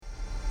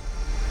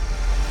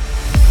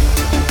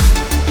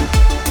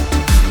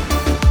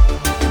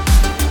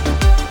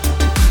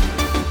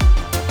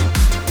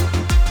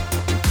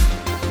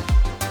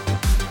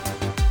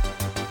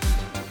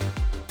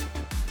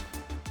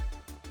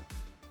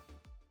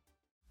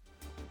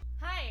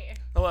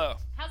Hello.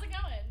 How's it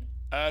going?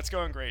 It's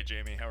going great,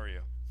 Jamie. How are you?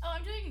 Oh,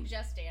 I'm doing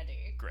just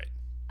dandy. Great.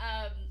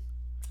 Um,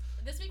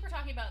 this week we're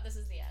talking about This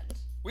Is the End.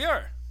 We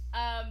are.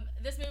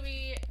 This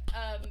movie,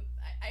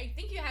 I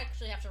think you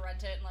actually have to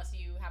rent it unless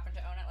you happen to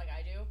own it like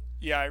I do.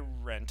 Yeah, I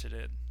rented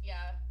it.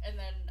 Yeah, and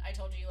then I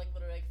told you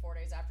literally 4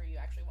 days after you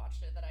actually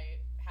watched it that I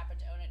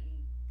happened to own it,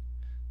 and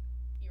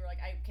you were like,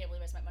 I can't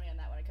believe I spent money on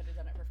that when I could have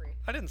done it for free.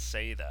 I didn't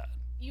say that.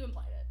 You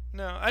implied it.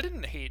 No, I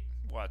didn't hate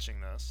watching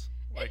this.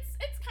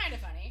 It's kind of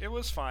funny. It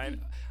was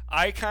fine.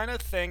 I kind of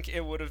think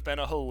it would have been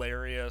a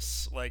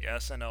hilarious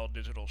SNL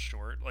digital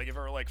short. If it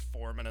were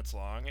 4 minutes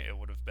long, it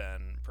would have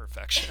been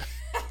perfection.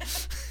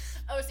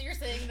 Oh, so you're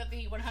saying that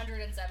the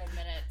 107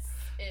 minutes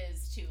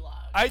is too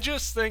long? I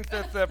just think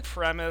that the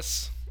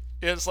premise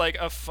is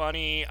a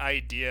funny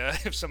idea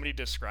if somebody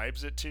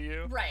describes it to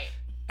you. Right.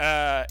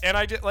 And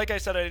I did, like I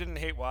said, I didn't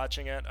hate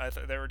watching it.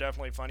 There were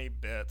definitely funny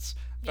bits,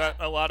 but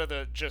Yeah. a lot of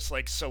the just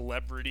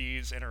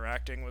celebrities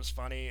interacting was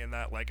funny in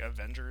that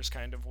Avengers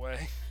kind of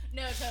way.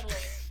 No, totally.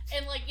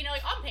 And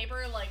on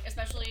paper,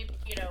 especially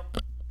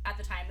at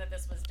the time that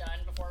this was done,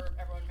 before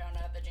everyone found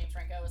out that James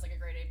Franco was a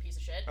grade A piece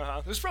of shit.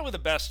 This is probably the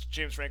best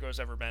James Franco has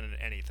ever been in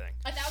anything.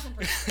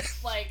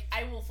 1,000%.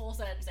 I will full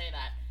send say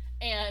that.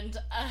 And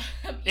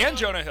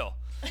Jonah Hill.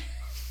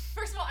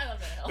 First of all, I love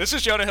Jonah Hill. This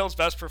is Jonah Hill's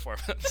best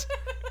performance.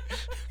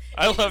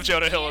 I love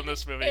Jonah Hill in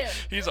this movie. Him.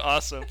 He's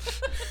awesome.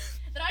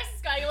 The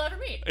nicest guy you'll ever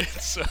meet.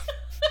 It's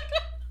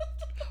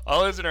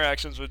all his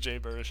interactions with Jay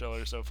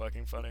Baruchel are so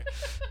fucking funny.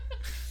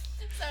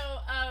 So,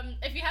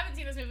 if you haven't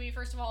seen this movie,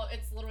 first of all,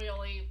 it's literally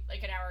only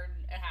an hour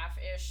and a half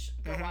ish.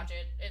 Go watch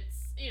it.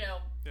 It's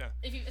Yeah.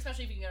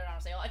 especially if you can get it on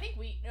a sale. I think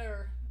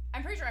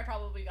I'm pretty sure I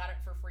probably got it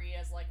for free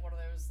as one of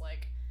those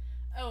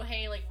oh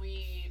hey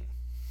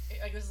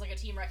this is a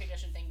team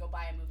recognition thing. Go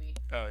buy a movie.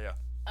 Oh yeah.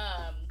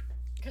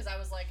 Because I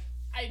was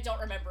I don't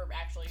remember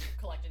actually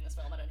collecting this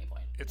film at any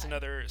point. It's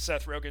another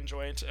Seth Rogen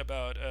joint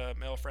about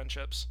male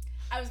friendships.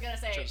 I was gonna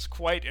say, which is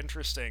quite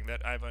interesting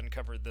that I've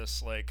uncovered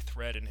this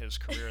thread in his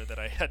career that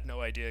I had no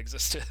idea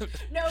existed.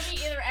 No, me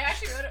either. I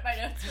actually wrote it in my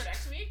notes for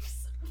next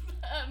week's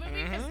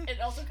movie because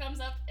it also comes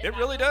up. It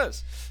really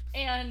does.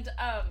 And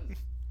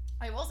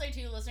I will say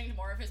too, listening to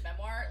more of his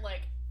memoir,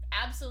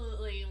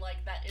 absolutely,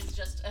 that is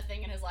just a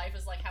thing in his life.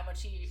 Is how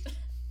much he,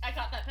 I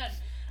caught that pen.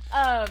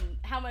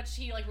 How much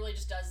he really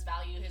just does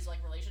value his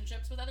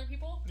relationships with other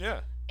people. Yeah.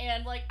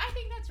 And I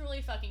think that's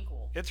really fucking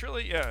cool. It's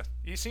really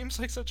He seems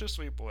like such a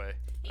sweet boy.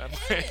 He is.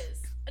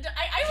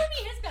 I would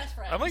be his best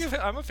friend.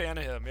 I'm a fan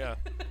of him. Yeah.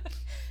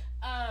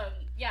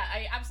 Yeah,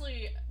 I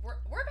absolutely. We're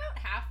about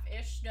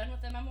half-ish done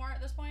with the memoir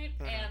at this point,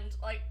 and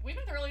we've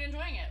been thoroughly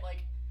enjoying it.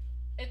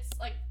 It's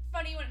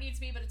funny when it needs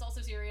to be, but it's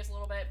also serious a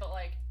little bit. But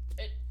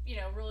it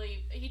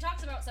really, he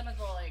talks about some of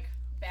the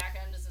back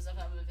end of some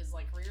of his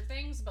career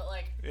things, but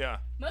Yeah.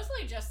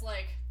 mostly just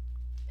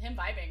him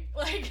vibing,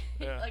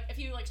 a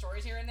few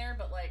stories here and there,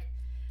 but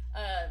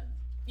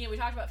we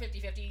talked about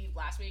 50-50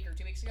 last week or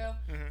 2 weeks ago,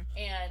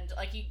 and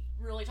he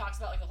really talks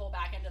about the whole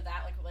back end of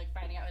that,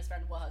 finding out his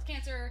friend Will has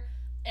cancer,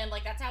 and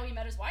that's how he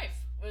met his wife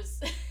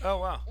was. Oh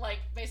wow.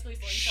 Basically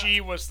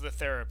she was the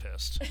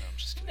therapist. No, I'm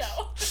just kidding.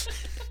 No.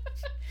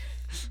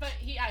 But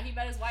he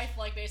met his wife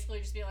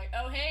basically just being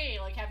oh hey,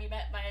 have you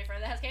met my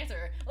friend that has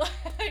cancer,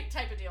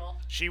 type of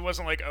deal. She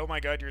wasn't oh my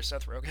god, you're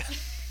Seth Rogen.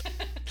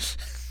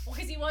 Well,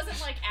 because he wasn't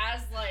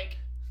as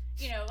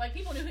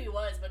people knew who he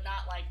was, but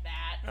not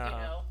that,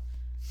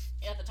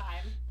 at the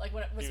time,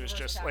 when it was. He was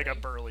just happening. a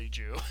burly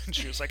Jew, and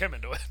she was I'm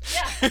into it.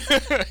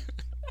 Yeah.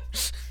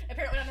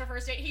 Apparently on their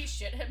first date he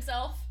shit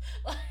himself.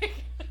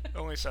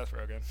 Only Seth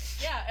Rogen.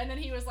 Yeah, and then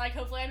he was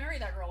hopefully I marry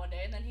that girl one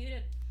day, and then he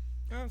did.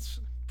 That's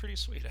pretty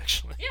sweet,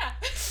 actually. Yeah.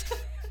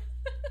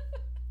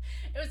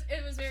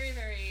 It was very,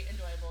 very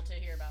enjoyable to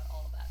hear about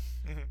all of that.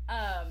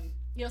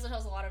 He also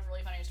tells a lot of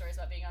really funny stories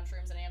about being on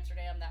shrooms in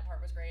Amsterdam. That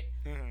part was great.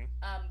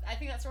 I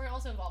think that story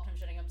also involved him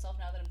shitting himself,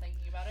 now that I'm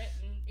thinking about it.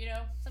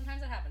 And,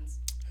 sometimes it happens.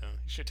 You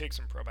should take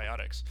some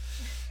probiotics.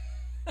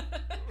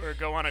 Or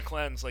go on a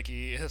cleanse like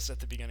he is at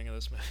the beginning of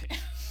this movie.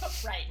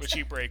 Right. Which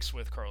he breaks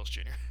with Carl's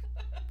Jr.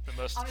 The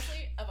most,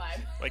 honestly, a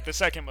vibe. The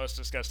second most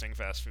disgusting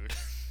fast food.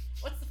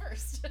 What's the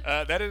first?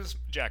 That is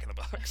Jack in the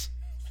Box.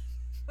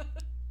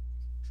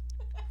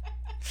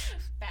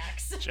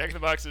 Facts. Jack in the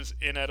Box is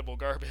inedible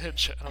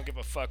garbage. I don't give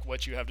a fuck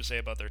what you have to say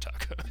about their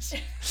tacos.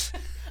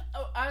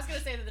 Oh, I was gonna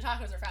say that the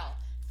tacos are foul.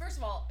 First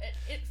of all,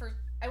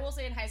 I will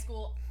say in high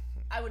school,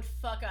 I would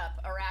fuck up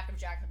a rack of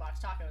Jack in the Box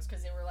tacos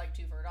because they were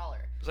 2 for $1.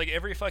 It's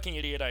every fucking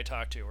idiot I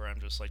talk to where I'm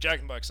just Jack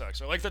in the Box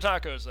sucks. I like the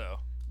tacos though.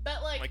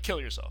 But kill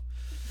yourself.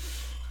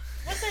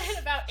 Once I hit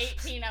about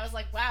 18, I was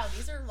wow,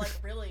 these are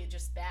really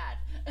just bad.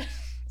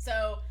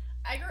 So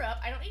I grew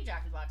up. I don't eat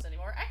Jack in the Box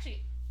anymore.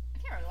 Actually, I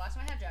can't remember the last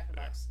time I had Jack in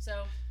the Box.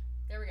 So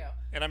there we go.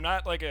 And I'm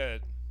not a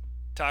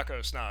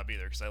taco snob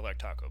either because I like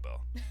Taco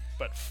Bell.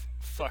 But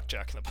fuck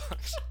Jack in the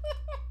Box.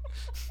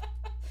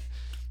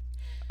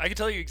 I can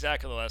tell you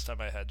exactly the last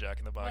time I had Jack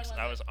in the Box.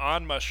 I was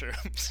on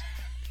mushrooms.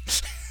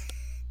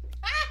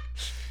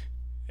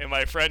 and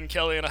my friend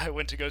Kelly and I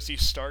went to go see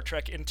Star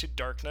Trek Into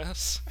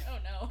Darkness. Oh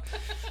no.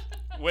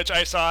 Which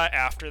I saw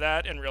after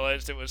that and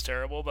realized it was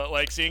terrible, but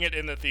like seeing it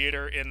in the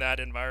theater in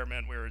that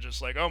environment, we were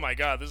just like, "Oh my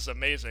god, this is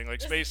amazing!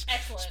 Like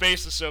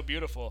space is so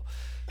beautiful."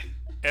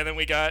 And then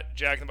we got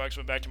Jack in the Box,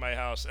 went back to my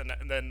house, and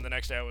then the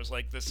next day I was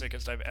like the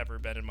sickest I've ever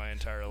been in my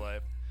entire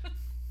life.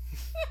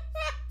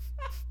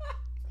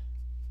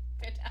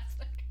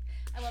 Fantastic.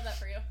 I love that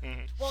for you.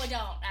 Mm-hmm. Well, I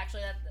don't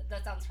actually.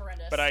 That sounds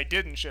horrendous. But I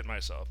didn't shit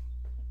myself.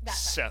 That's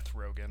Seth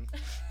Rogen.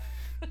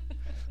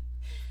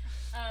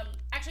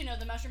 Actually, no.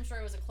 The mushroom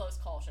story was a close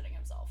call shitting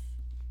himself,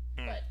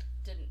 but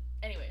didn't.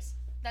 Anyways,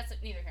 that's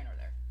neither here nor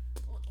there.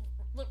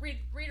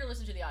 Read or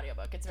listen to the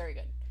audiobook. It's very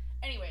good.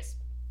 Anyways,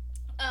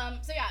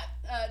 so yeah,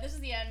 this is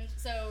the end.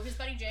 So his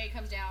buddy Jay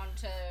comes down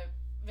to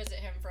visit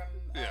him from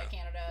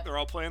Canada. They're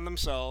all playing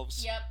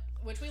themselves. Yep,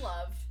 which we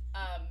love.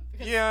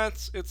 Yeah,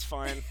 it's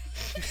fine.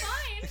 It's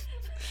fine.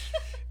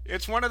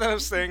 It's one of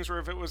those things where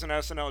if it was an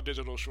SNL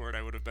digital short,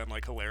 I would have been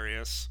like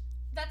hilarious.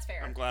 That's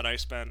fair. I'm glad I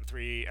spent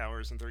 3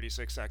 minutes and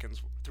 36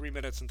 seconds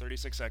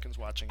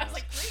watching this. I was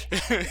like,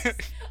 3 hours?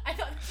 I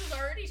thought this was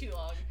already too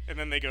long. And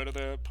then they go to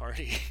the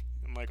party.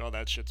 I'm like, oh,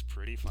 that shit's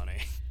pretty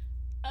funny.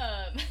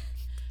 But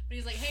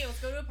he's like, hey, let's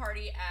go to a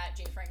party at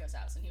James Franco's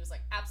house. And he was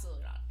like,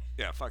 absolutely not.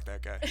 Yeah, fuck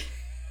that guy.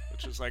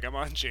 Which is like, I'm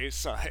on Jay's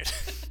side.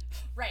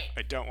 Right.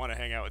 I don't want to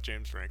hang out with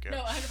James Franco.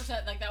 No,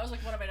 100%. Like, that was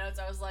like one of my notes.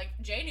 I was like,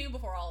 Jay knew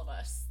before all of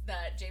us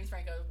that James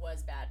Franco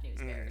was bad news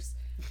bears.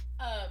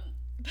 But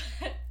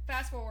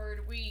fast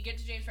forward, we get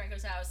to James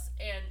Franco's house,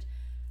 and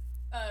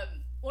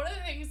one of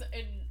the things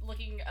in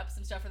looking up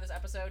some stuff for this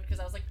episode, because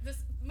I was like,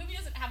 this movie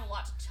doesn't have a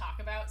lot to talk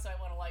about, so I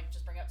want to like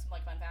just bring up some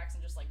like fun facts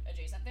and just like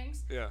adjacent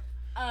things. Yeah.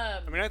 I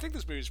mean, I think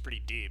this movie's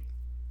pretty deep.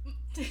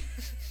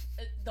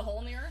 The hole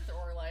in the earth,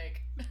 or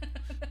like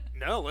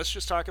No, let's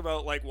just talk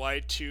about like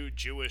why two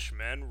Jewish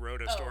men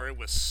wrote a story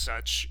with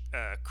such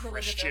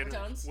Christian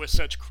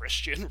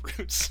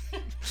roots.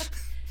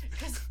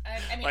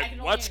 I mean, like, I can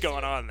only what's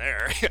going on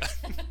there?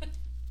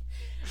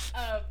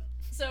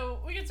 So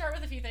we can start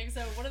with a few things.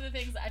 So one of the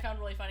things that I found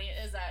really funny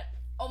is that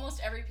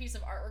almost every piece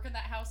of artwork in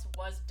that house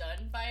was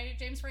done by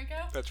James Franco.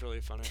 That's really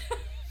funny.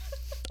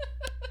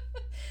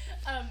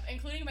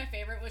 Including my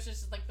favorite, which is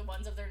just like the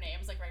ones of their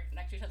names, like right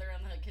next to each other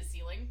on like his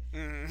ceiling.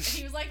 And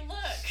he was like,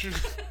 "Look,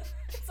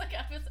 it's like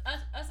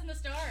us and the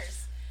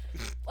stars."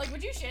 Like,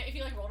 would you shit if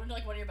you like rolled into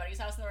like one of your buddies'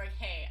 house and they're like,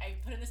 "Hey, I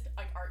put in this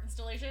like art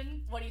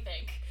installation. What do you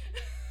think?"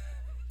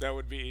 That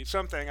would be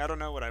something. I don't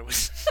know what I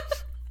was.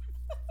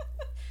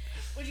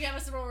 Would you have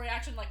a similar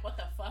reaction, like, "What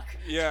the fuck"?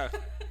 Yeah.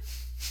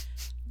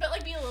 But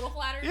like, be a little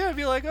flattered. Yeah, I'd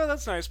be like, "Oh,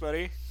 that's nice,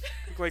 buddy.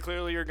 Like,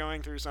 clearly you're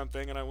going through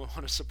something, and I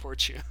want to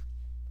support you."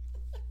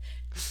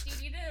 Do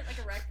you need a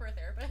rec for a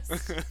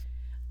therapist?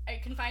 I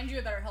can find you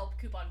a BetterHelp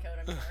coupon code,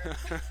 I'm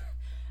sure.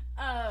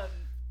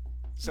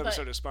 This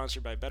episode is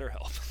sponsored by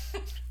BetterHelp.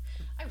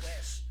 I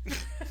wish.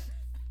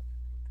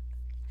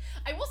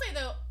 I will say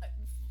though,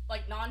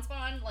 like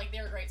non-spawn, like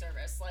they're a great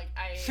service. Like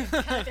I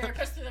had a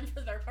therapist through them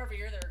for their part of a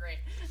year. They were great,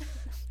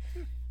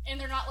 and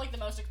they're not like the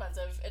most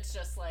expensive. It's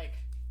just like,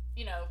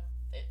 you know,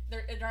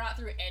 they're not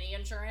through any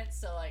insurance,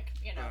 so like,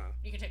 you know,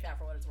 you can take that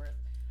for what it's worth.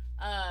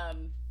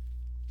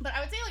 But I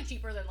would say like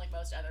cheaper than like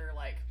most other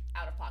like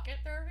out-of-pocket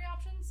therapy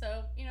options.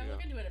 So, you know,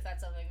 look into it if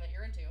that's something that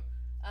you're into.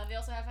 They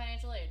also have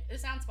financial aid.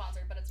 It sounds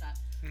sponsored, but it's not.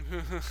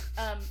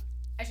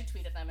 I should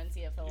tweet at them and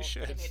see if they'll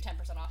give me a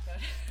 10% off code.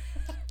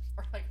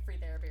 Or like free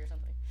therapy or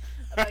something.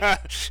 Like, I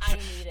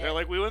need it. They're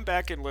like, we went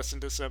back and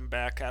listened to some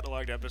back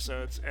cataloged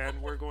episodes,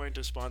 and we're going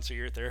to sponsor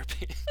your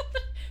therapy.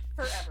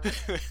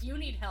 Forever. You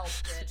need help,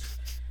 bitch.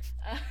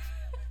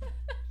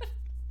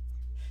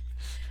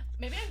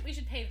 Maybe we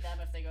should pay them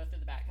if they go through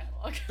the back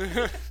catalog.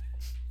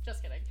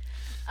 Just kidding.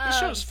 This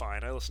show's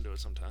fine. I listen to it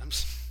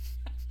sometimes.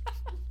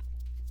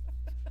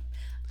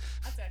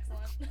 That's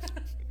excellent.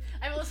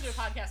 I haven't listened to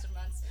a podcast in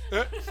months.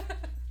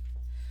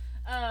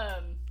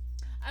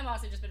 I'm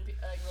honestly just been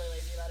like really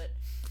lazy about it.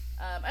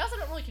 I also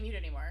don't really commute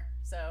anymore,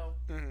 so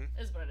it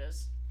is what it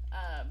is.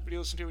 What do you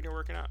listen to when you're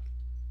working out?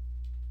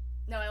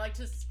 No, I like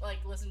to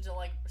like listen to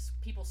like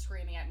people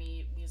screaming at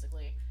me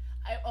musically.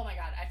 Oh my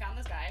god, I found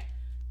this guy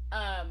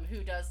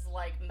who does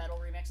like metal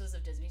remixes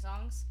of Disney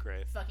songs.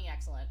 Great. Fucking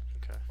excellent.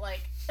 Okay.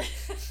 Like,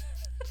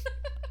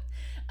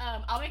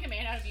 I'll Make a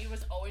Man Out of You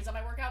was always on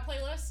my workout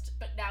playlist,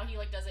 but now he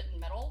like does it in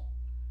metal.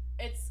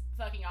 It's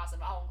fucking awesome.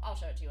 I'll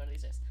show it to you one of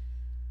these days.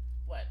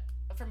 What?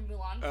 From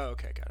Mulan? Oh,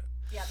 okay, got it.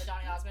 Yeah, the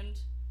Donny Osmond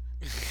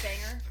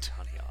banger.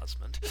 Donny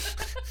Osmond. He's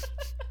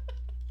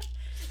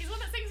the one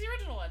that sings the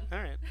original one. All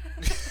right.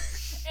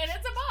 And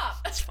it's a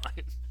bop. That's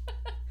fine.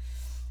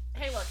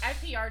 Hey, look,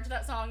 I've PR'd to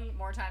that song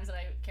more times than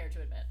I care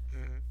to admit.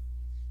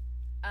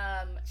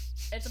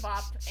 It's a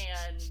bop,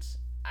 and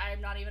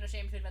I'm not even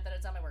ashamed to admit that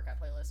it's on my workout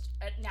playlist.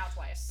 Now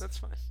twice. That's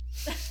fine.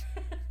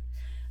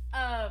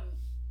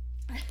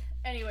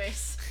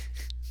 Anyways.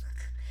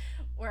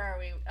 Where are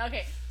we?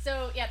 Okay,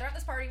 so yeah, they're at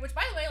this party, which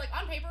by the way, like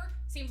on paper,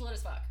 seems lit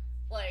as fuck.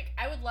 Like,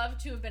 I would love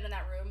to have been in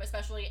that room,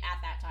 especially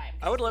at that time.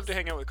 I would love to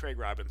hang out with Craig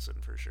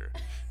Robinson for sure.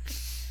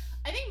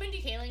 I think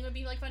Mindy Kaling would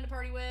be like fun to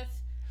party with.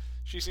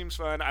 She seems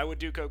fun. I would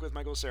do coke with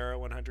Michael Cera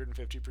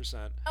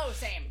 150%. Oh,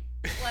 same.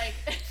 Like,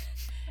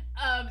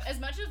 as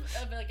much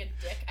of like a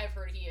dick I've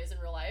heard he is in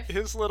real life.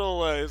 His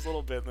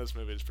little bit in this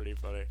movie is pretty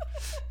funny.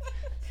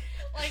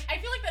 Like, I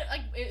feel like that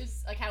like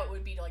is like how it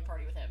would be to like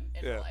party with him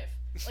in real life.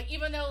 Like,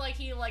 even though like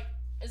he like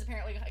is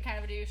apparently kind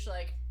of a douche,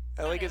 like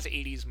I like his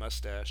 80s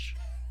mustache.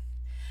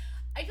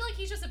 I feel like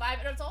he's just a vibe,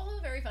 and it's also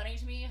very funny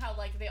to me how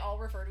like they all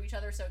refer to each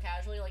other so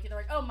casually. Like they're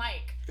like, "Oh,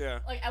 Mike." Yeah.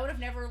 Like I would have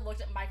never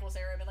looked at Michael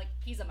Cera and been like,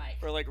 "He's a Mike."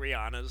 Or like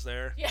Rihanna's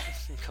there. Yeah.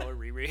 Call her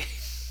Riri.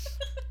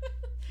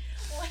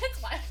 Well,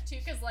 it's wild too,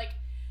 because like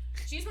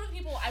she's one of the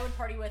people I would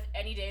party with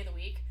any day of the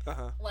week.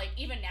 Like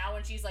even now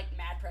when she's like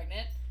mad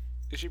pregnant.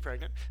 Is she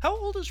pregnant? How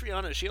old is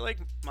Rihanna? Is she like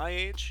my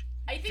age?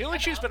 I feel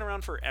like she's been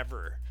around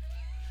forever.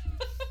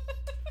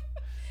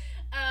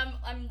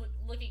 I'm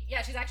looking.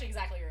 Yeah, she's actually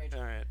exactly your age.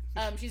 All right.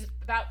 She's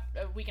about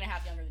a week and a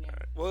half younger than you.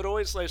 Right. Well, it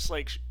always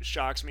like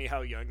shocks me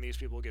how young these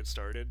people get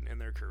started in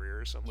their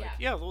careers. I'm like,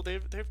 well,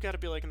 they've got to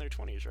be like in their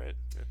 20s, right?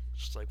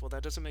 It's just like, well,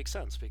 that doesn't make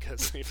sense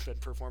because they've been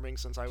performing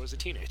since I was a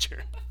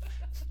teenager.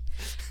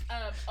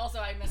 Also,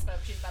 I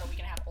misspoke. She's about a week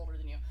and a half older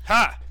than you.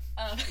 Ha!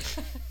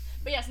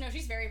 But yes, no,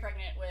 she's very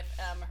pregnant with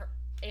her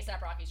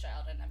A$AP Rocky's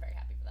child, and I'm very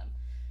happy for them.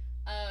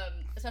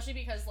 Especially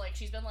because like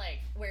she's been like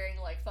wearing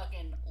like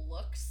fucking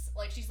looks,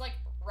 like she's like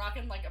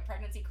rocking like a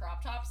pregnancy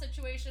crop top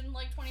situation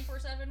like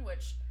 24/7,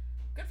 which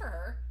good for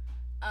her.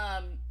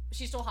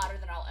 She's still hotter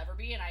than I'll ever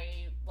be, and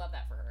I love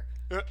that for her.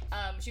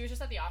 She was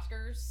just at the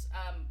Oscars.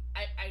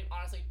 I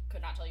honestly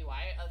could not tell you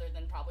why, other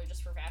than probably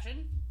just for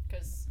fashion,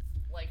 because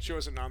like she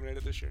wasn't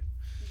nominated this year.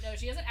 No,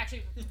 she hasn't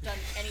actually done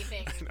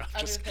anything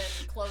other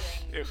than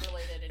clothing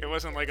related. It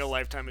wasn't like a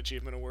Lifetime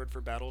Achievement Award for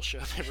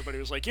Battleship. Everybody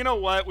was like, you know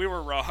what? We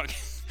were wrong.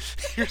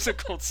 Here's a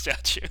gold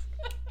statue.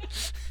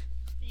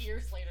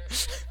 Years later.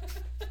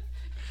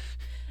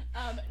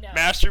 No.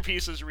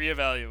 Masterpieces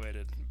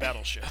reevaluated.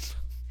 Battleship.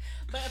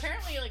 But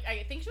apparently, like,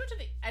 I think she went to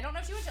I don't know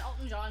if she went to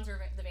Elton John's or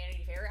the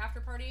Vanity Fair after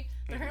party,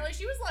 but apparently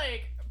she was,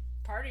 like,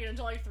 partying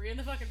until, like, 3 in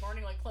the fucking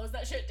morning, like, close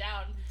that shit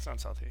down.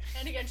 Sounds healthy.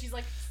 And again, she's,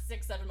 like,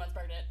 6-7 months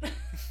pregnant.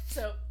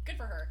 So, good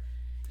for her.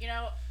 You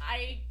know,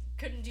 I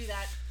couldn't do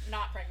that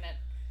not pregnant.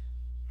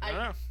 I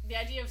don't know. The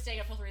idea of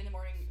staying up till 3 in the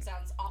morning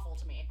sounds awful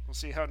to me. We'll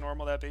see how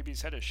normal that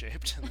baby's head is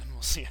shaped, and then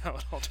we'll see how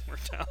it all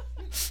worked out.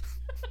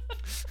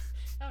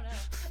 Oh, no.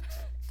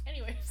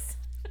 Anyways.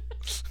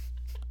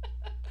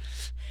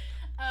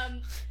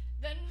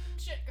 Then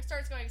shit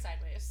starts going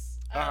sideways.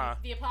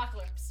 The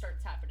apocalypse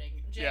starts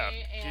happening.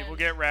 Jay and people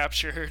get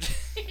raptured.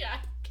 Yeah,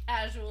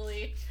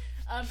 casually.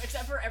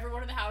 Except for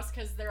everyone in the house,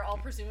 because they're all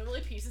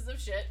presumably pieces of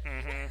shit.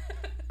 Mm-hmm.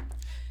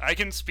 I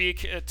can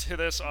speak to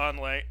this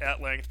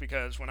at length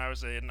because when I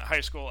was in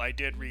high school, I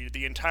did read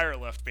the entire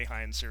Left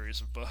Behind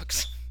series of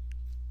books.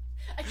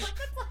 I feel like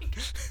that's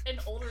like an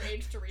older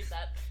age to read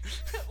that.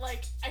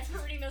 Like, I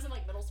remember reading those in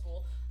like middle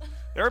school.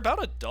 They're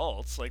about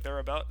adults. Like, they're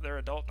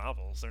adult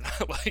novels. They're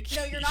not like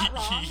no, you're not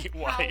wrong.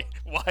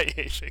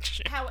 YA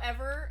fiction.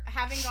 However,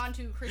 having gone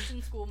to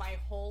Christian school my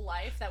whole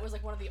life, that was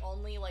like one of the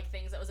only like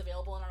things that was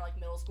available in our like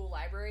middle school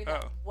library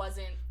that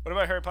wasn't. What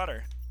about Harry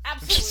Potter?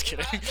 Absolutely. Just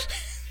kidding.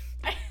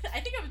 I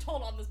think I've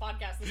told on this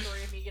podcast the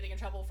story of me getting in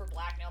trouble for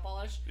black nail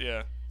polish.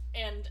 Yeah.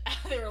 And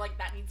they were like,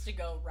 that needs to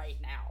go right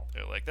now.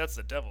 They're like, that's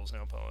the devil's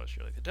nail polish.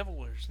 You're like, the devil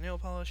wears nail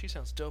polish? He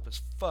sounds dope as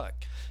fuck.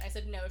 I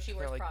said, no, she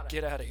wears like, Prada.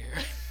 Get out of here.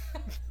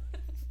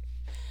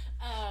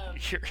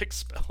 You're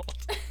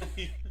expelled.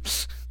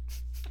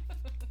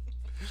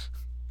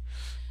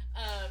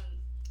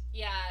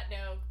 Yeah,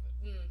 no,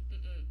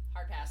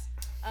 hard pass.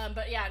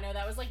 But yeah, no,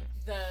 that was like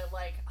the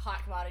like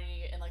hot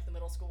commodity in like the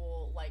middle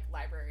school like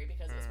library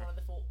because it was one of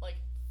the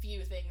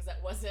few things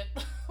that wasn't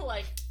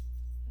like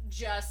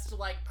just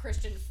like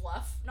Christian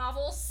fluff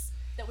novels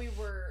that we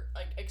were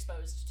like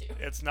exposed to.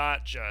 It's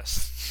not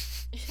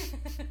just.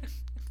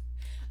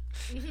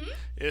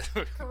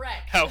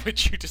 Correct. How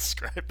would you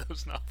describe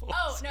those novels?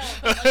 Oh no,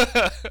 but,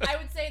 like, I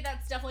would say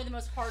that's definitely the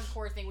most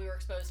hardcore thing we were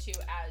exposed to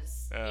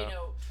as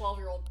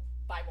 12-year-old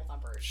Bible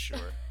thumpers. Sure.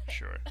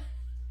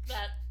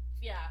 That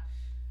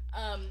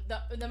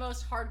the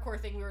most hardcore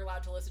thing we were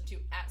allowed to listen to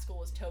at school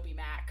was Toby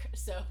Mac.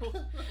 So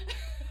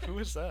who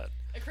is that?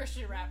 A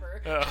Christian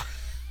rapper. Oh.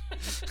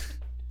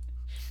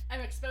 I'm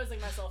exposing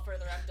myself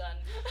further. I'm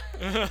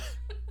done.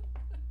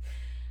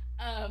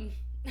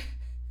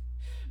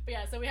 But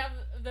yeah, so we have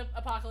the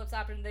apocalypse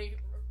happen. They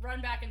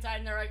run back inside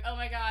and they're like, "Oh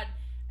my god,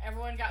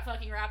 everyone got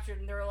fucking raptured."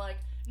 And they were like,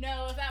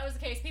 "No, if that was the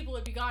case, people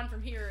would be gone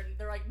from here." And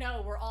they're like,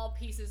 "No, we're all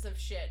pieces of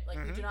shit.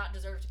 Like, we do not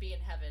deserve to be in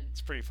heaven."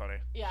 It's pretty funny.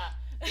 Yeah.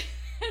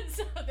 And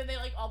so then they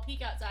like all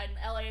peek outside and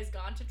LA is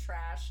gone to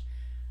trash.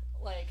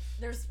 Like,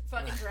 there's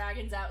fucking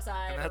dragons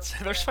outside. And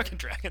there's fucking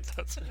dragons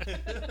outside.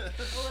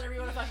 Or whatever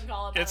you want to fucking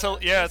call them. It's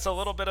a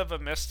little bit of a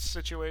Mist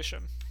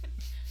situation.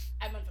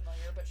 I'm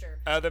unfamiliar, but sure.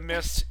 The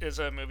Mist is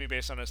a movie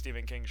based on a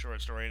Stephen King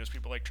short story, and it's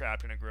people like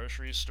trapped in a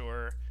grocery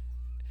store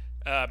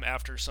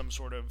after some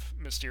sort of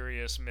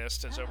mysterious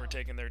mist has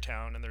overtaken their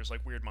town, and there's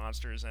like weird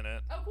monsters in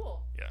it. Oh,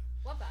 cool. Yeah.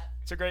 Love that.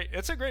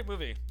 It's a great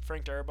movie.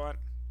 Frank Darabont.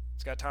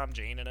 It's got Tom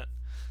Jane in it.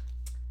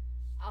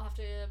 I'll have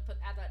to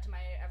add that to my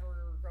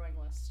ever-growing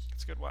list.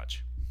 It's a good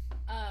watch.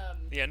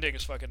 The ending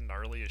is fucking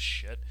gnarly as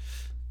shit.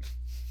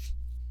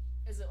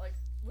 Is it like,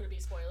 would it be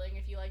spoiling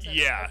if you like said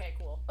Yeah. Okay,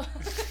 cool.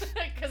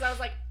 Because I was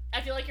like,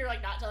 I feel like you're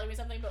like not telling me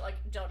something, but like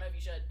don't know if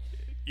you should.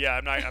 Yeah,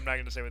 I'm not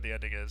gonna say what the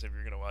ending is if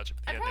you're gonna watch it.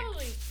 But the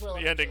probably will.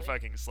 The ending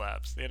fucking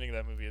slaps. The ending of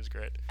that movie is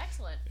great.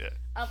 Excellent. Yeah.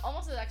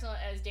 Almost as excellent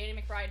as Danny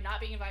McBride not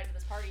being invited to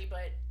this party,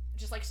 but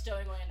just like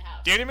stowing away in the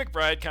house. Danny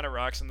McBride kind of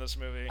rocks in this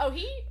movie. Oh,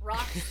 he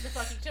rocks the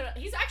fucking shit.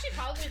 He's actually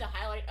probably the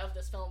highlight of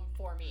this film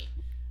for me,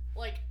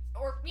 like,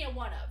 or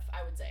one of,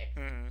 I would say.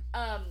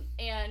 Mm-hmm.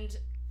 And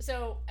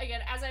so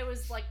again, as I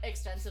was like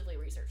extensively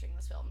researching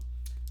this film,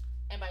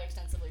 and by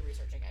extensively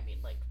researching I mean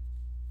like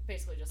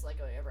basically just like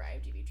going over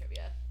IMDb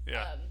trivia.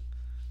 Yeah.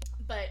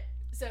 But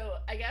so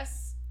I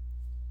guess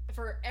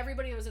for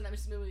everybody that was in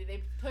this movie,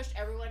 they pushed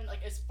everyone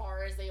like as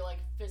far as they like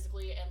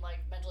physically and like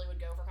mentally would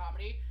go for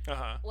comedy.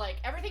 Like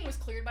everything was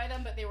cleared by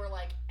them, but they were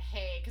like,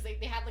 hey, because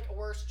they had like a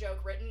worse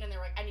joke written, and they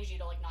were like, I need you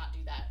to like not do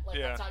that. Like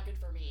that's not good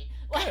for me.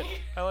 Like, good.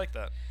 I like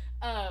that.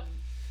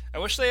 I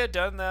wish they had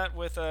done that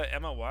with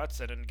Emma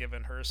Watson and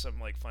given her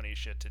some like funny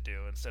shit to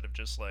do instead of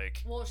just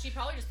like. Well, she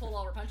probably just pulled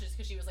all her punches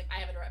because she was like, I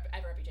have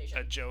a reputation.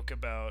 A joke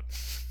about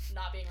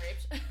not being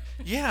raped.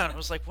 Yeah, and I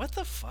was like, what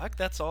the fuck?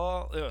 That's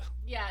all. Ugh.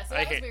 Yeah, so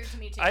that was weird to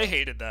me too. I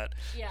hated that.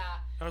 Yeah.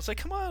 I was like,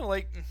 come on,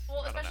 like.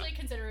 Well, especially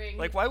considering.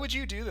 Like, why would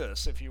you do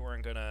this if you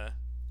weren't gonna?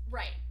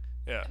 Right.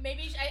 Yeah.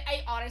 Maybe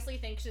I honestly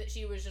think that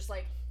she was just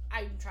like,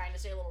 I'm trying to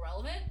stay a little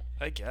relevant.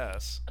 I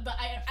guess. But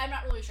I'm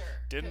not really sure.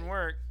 Didn't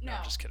work. No,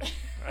 I'm just kidding.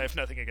 I have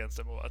nothing against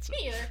Emma Watson.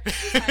 Me either.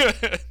 She's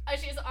fine.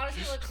 She's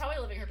honestly probably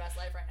living her best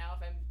life right now,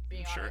 if I'm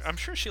being honest. I'm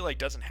sure she like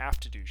doesn't have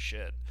to do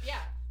shit.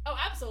 Yeah. Oh,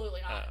 absolutely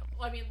not.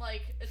 Well, I mean,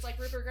 like, it's like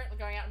Rupert Grint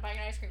going out and buying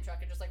an ice cream truck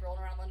and just like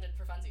rolling around London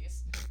for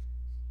funsies,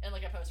 in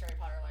like a post Harry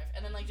Potter life,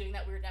 and then like doing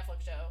that weird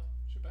Netflix show.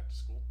 She back to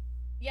school.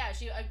 Yeah,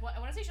 I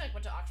want to say she like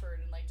went to Oxford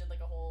and like did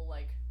like a whole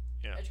like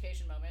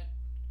education moment.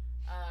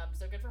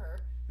 So good for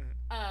her.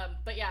 Mm-hmm.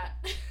 But yeah,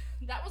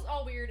 that was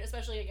all weird,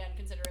 especially again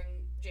considering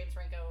James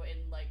Franco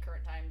in like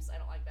current times. I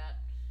don't like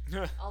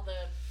that. All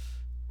the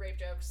rape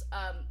jokes.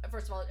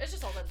 First of all, it's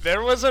just all done.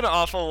 There was an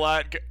awful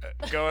lot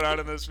going on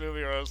in this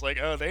movie where I was like,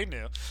 oh, they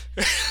knew.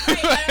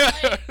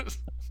 Right,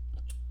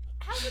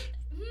 how's it?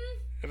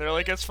 And they're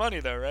like, it's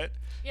funny though, right?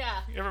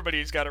 Yeah.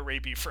 Everybody's got a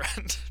rapey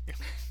friend.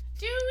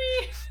 Do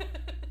we?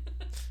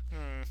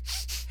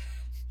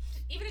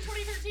 Even in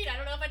 2013, I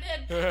don't know if I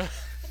did.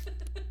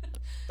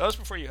 That was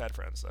before you had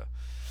friends, though.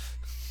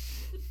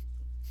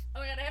 Oh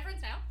my god, I have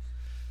friends now?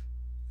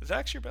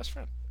 Zach's your best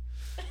friend.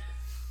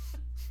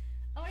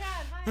 Oh my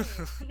god,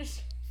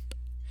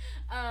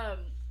 hi.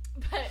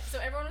 But, so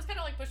everyone was kind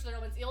of like pushed to their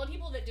limits. The only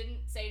people that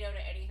didn't say no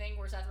to anything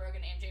were Seth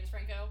Rogen and James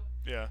Franco.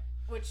 Yeah.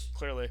 Which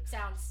clearly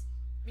sounds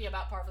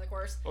about par for the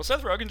course. Well,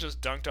 Seth Rogen just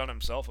dunked on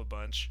himself a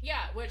bunch.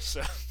 Yeah, which,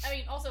 I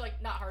mean, also,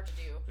 like, not hard to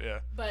do.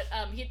 Yeah. But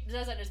he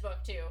does that in his book,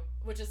 too,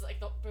 which is, like,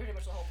 pretty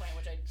much the whole point,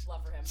 which I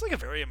love for him. He's, like, a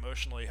very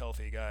emotionally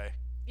healthy guy.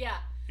 Yeah.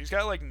 He's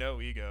got, like, no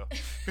ego.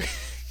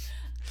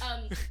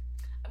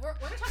 We're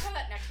going to talk about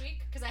that next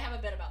week, because I have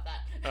a bit about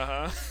that.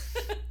 Uh-huh.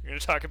 You're going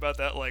to talk about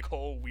that, like,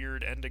 whole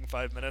weird ending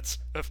 5 minutes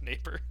of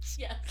Neighbors?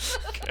 Yes.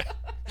 Okay.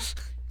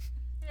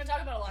 We're going to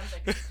talk about a lot of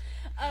things.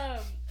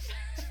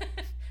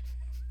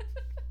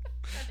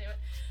 God damn it.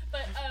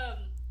 But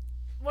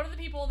one of the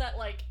people that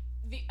like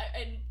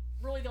and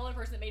really the only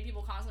person that made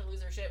people constantly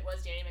lose their shit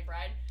was Danny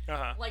McBride.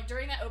 Uh-huh. Like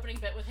during that opening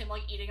bit with him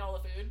like eating all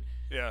the food.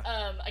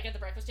 Yeah. Like at the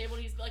breakfast table,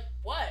 and he's like,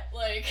 "What?"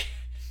 Like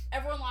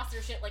everyone lost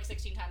their shit like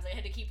 16 times. They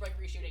had to keep like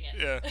reshooting it.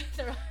 Yeah.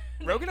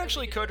 Rogen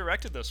actually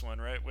co-directed this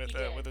one, right?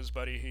 With his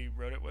buddy he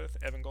wrote it with,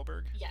 Evan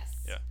Goldberg. Yes.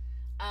 Yeah.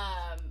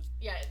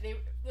 Yeah.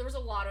 There was a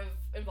lot of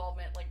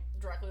involvement like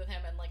directly with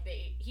him, and like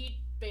he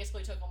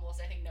basically took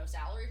almost I think no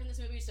salary from this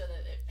movie so that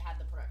it had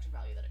the production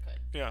value that it could.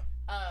 Yeah.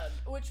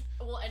 Which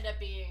will end up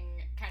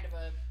being kind of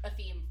a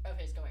theme of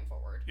his going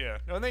forward. Yeah.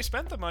 No, and they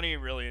spent the money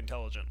really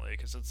intelligently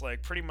because it's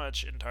like pretty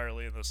much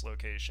entirely in this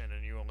location,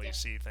 and you only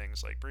see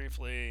things like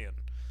briefly and.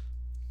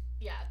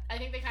 Yeah, I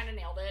think they kind of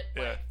nailed it.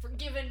 Yeah. Like,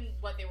 given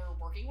what they were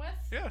working with.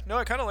 Yeah, no,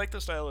 I kind of like the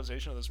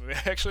stylization of this movie.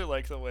 I actually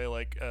like the way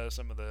like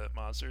some of the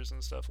monsters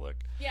and stuff look.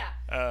 Yeah.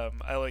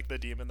 I like the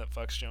demon that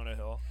fucks Jonah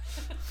Hill.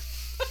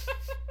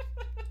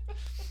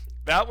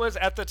 That was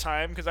at the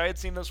time because I had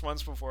seen this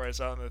once before I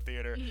saw it in the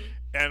theater,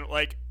 and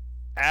like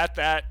at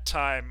that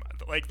time,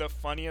 like the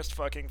funniest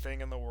fucking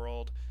thing in the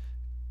world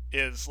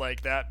is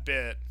like that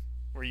bit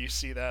where you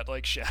see that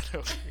like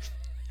shadow.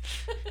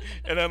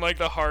 And then like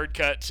the hard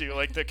cut to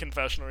like the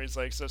confessional where he's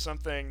like, so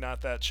something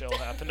not that chill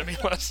happened to me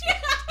last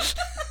night.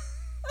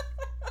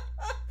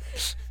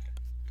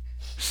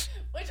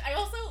 Which I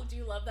also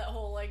do love that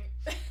whole like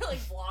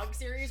vlog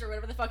series or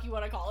whatever the fuck you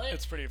want to call it.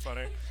 It's pretty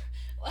funny.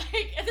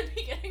 Like at the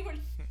beginning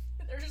when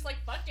they're just like,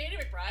 fuck Danny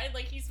McBride,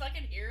 like he's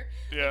fucking here.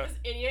 Yeah. Like, this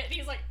idiot, and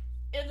he's like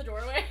in the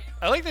doorway.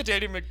 I like that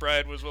Danny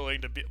McBride was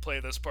willing to play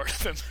this part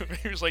of the movie.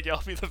 He was like, yeah,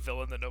 I'll be the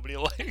villain that nobody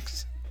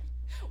likes.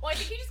 Well, I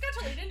think he just got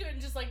to lean into it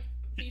and just like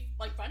be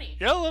like funny.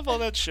 Yeah, I love all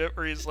that shit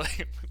where he's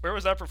like, where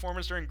was that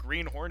performance during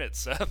Green Hornet,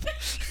 Seth?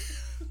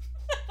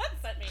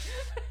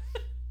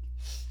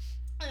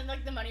 And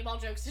like the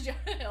Moneyball jokes to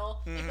Jonah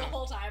Hill like, the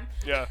whole time.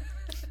 Yeah.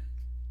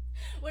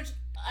 Which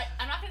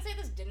I'm not gonna say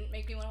this didn't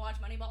make me want to watch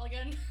Moneyball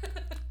again.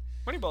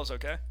 Moneyball's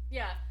okay.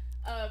 Yeah.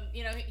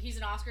 You know, he's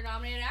an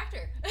Oscar-nominated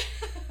actor.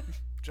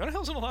 Jonah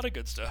Hill's in a lot of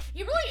good stuff.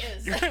 He really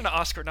is. You're an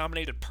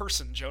Oscar-nominated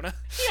person, Jonah.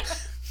 Yeah.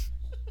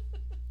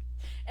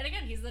 And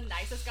again, he's the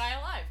nicest guy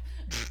alive.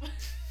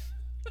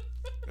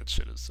 That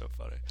shit is so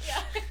funny.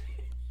 Yeah.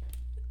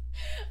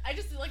 I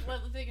just like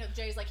love the thing of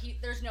Jay's like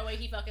there's no way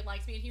he fucking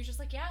likes me, and he was just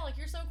like, yeah, like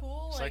you're so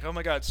cool. It's like, oh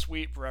my god,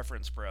 sweet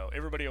reference, bro.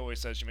 Everybody always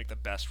says you make the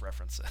best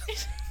references.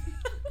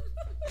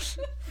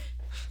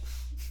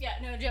 Yeah,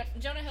 no,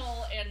 Jonah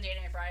Hill and Danny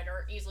McBride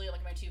are easily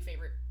like my two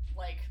favorite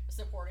like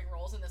supporting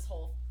roles in this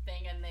whole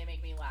thing, and they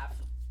make me laugh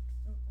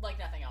like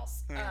nothing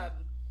else.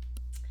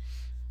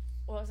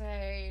 What was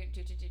I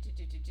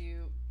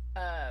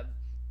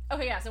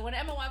okay, yeah, so when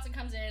Emma Watson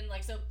comes in,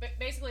 like, so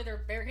basically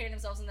they're barricading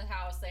themselves in the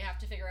house. They have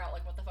to figure out,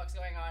 like, what the fuck's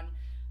going on.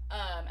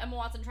 Emma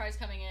Watson tries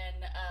coming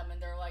in,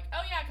 and they're like,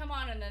 oh, yeah, come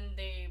on, and then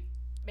they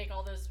make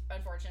all those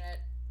unfortunate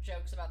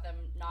jokes about them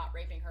not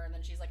raping her, and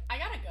then she's like, I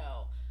gotta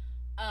go.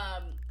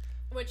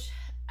 Which,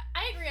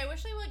 I agree, I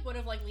wish they, like, would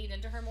have, like, leaned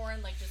into her more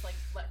and, like, just, like,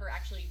 let her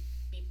actually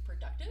be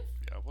productive.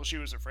 Yeah, well, she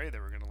was afraid they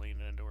were gonna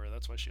lean into her.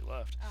 That's why she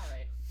left. All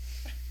right.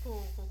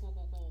 Cool.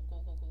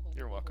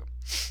 You're welcome.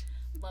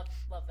 Love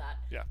that.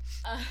 Yeah.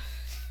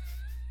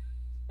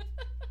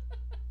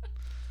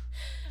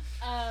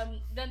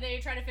 Then they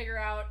try to figure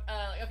out,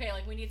 okay,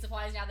 like, we need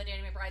supplies now that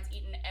Danny McBride's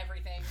eaten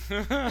everything.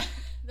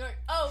 They're like,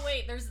 oh,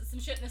 wait, there's some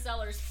shit in the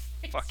cellars.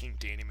 Fucking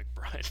Danny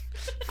McBride.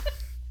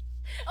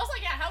 I was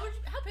like, yeah, how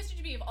pissed would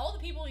you be if all the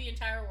people in the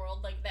entire world,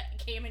 like, that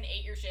came and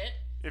ate your shit?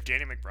 If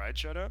Danny McBride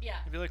showed up? Yeah.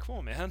 I'd be like,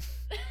 cool, man.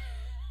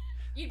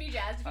 You'd be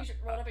jazzed if he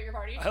rolled up at your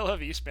party? I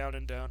love Eastbound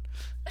and Down.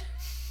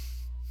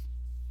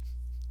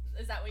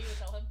 Is that what you would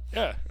tell him?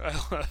 Yeah,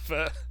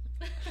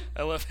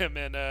 I love him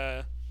in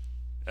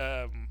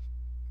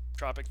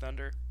Tropic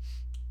Thunder.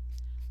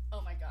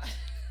 Oh my god,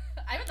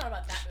 I haven't thought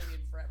about that movie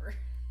in forever.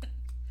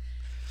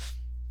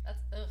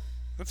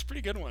 That's a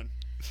pretty good one.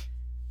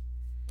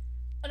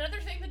 Another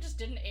thing that just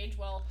didn't age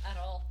well at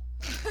all.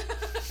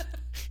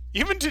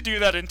 Even to do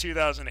that in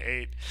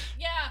 2008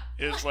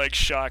 is like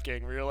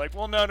shocking, where you're like,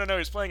 well, no,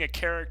 he's playing a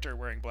character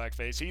wearing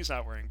blackface, he's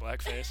not wearing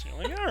blackface. You're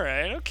like,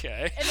 alright,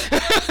 okay.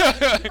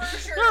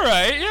 Sure.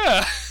 Alright,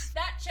 yeah.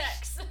 That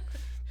checks.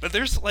 But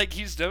there's like,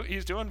 he's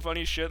doing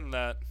funny shit in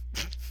that.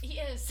 He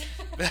is.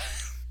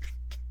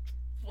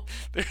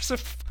 There's a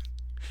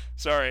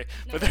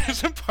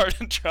there's a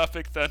part in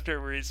Tropic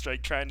Thunder where he's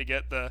like trying to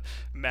get the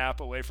map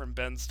away from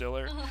Ben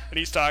Stiller, and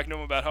he's talking to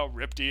him about how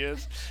ripped he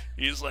is.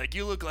 He's like,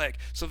 you look like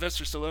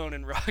Sylvester Stallone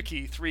in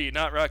Rocky 3,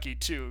 not Rocky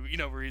 2, you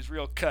know, where he's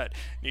real cut.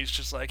 And he's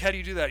just like, how do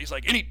you do that? He's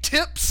like, any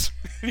tips?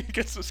 And he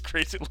gets this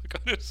crazy look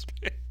on his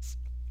face.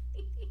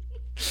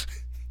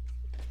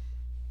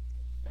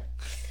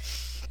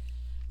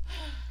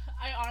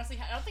 I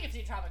don't think I've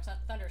seen Tropic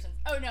Thunder since.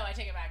 Oh no, I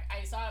take it back.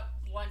 I saw it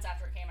once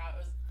after it came out.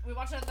 We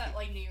watched it at that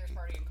like New Year's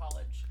party in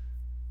college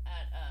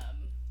at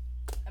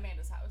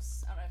Amanda's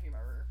house. I don't know if you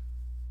remember.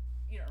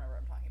 You don't remember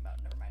what I'm talking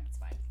about. Never mind, it's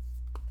fine.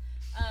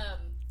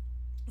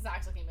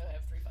 Zach's looking at me. I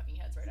have 3 fucking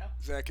heads right now.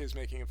 Zach is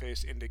making a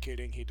face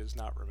indicating he does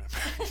not remember.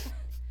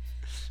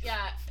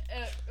 Yeah,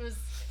 it was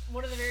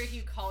one of the very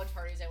few college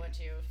parties I went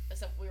to.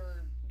 Except we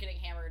were getting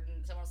hammered,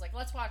 and someone was like,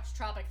 "Let's watch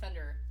Tropic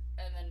Thunder,"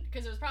 and then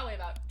because it was probably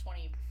about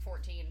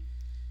 2014,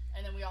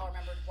 and then we all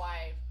remembered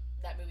why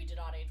that movie did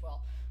not age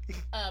well,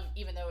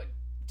 even though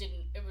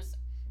it was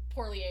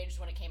poorly aged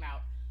when it came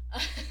out.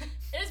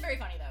 It is very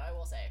funny though, I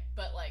will say,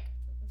 but like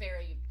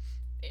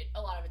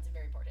a lot of it's in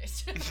very poor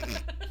taste.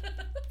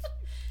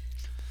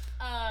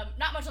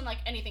 Not much on like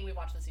anything we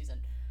watched this season.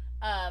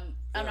 I'm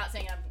not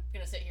saying I'm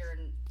gonna sit here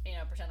and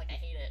pretend like I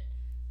hate it,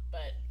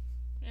 but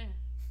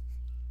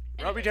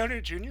Robbie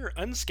Downey Jr.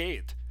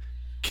 unscathed.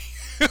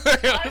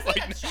 Honestly, like,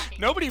 that's shocking.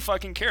 Nobody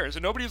fucking cares,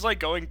 and nobody's like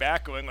going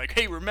like,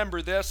 hey,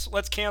 remember this?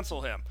 Let's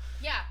cancel him.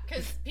 Yeah,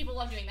 because people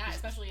love doing that,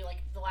 especially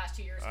like the last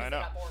 2 years because they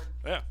got bored.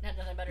 Yeah, had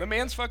nothing better the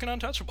man's fucking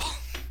untouchable.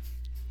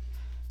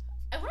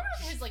 I wonder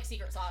what his like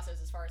secret sauce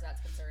is as far as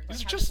that's concerned.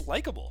 He's just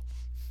likable.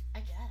 I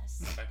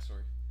guess.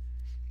 Backstory.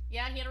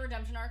 Yeah, he had a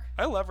redemption arc.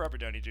 I love Robert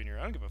Downey Jr.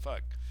 I don't give a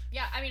fuck.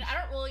 Yeah, I mean, I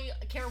don't really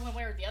care one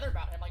way or the other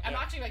about him. Like, I'm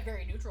actually like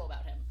very neutral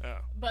about him. Yeah.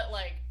 But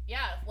like,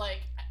 yeah,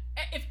 like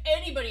if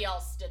anybody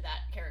else did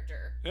that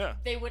character,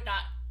 they would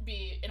not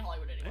be in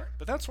Hollywood anymore. Yeah,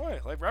 but that's why.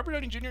 Like, Robert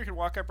Downey Jr. could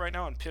walk up right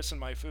now and piss in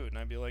my food, and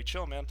I'd be like,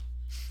 chill, man.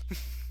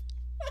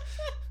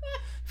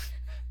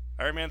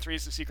 Iron Man 3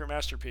 is the secret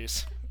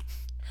masterpiece.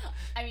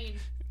 I mean...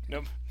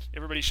 No,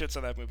 everybody shits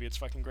on that movie. It's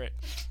fucking great.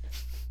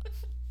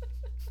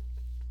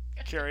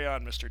 Carry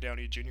on, Mr.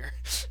 Downey Jr.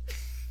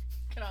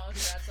 Get on with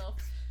your bad self.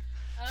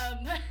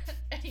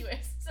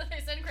 Anyways, so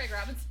they send Craig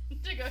Robinson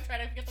to go try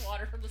to get the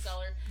water from the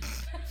cellar.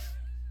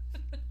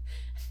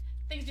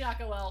 Things do not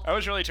go well. I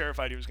was really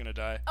terrified he was gonna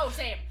die. Oh,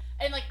 same.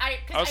 And like I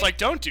was like,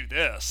 don't do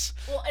this.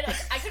 Well, and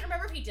I couldn't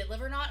remember if he did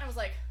live or not. And I was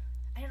like,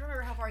 I don't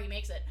remember how far he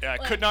makes it. Yeah, I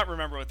could not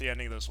remember what the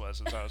ending of this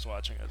was as I was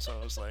watching it. So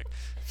I was like,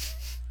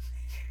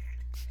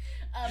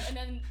 And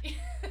then,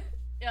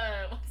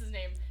 what's his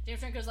name? James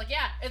Franco's like,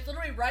 yeah, it's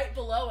literally right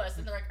below us.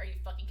 And they're like, are you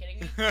fucking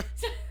kidding me?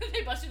 So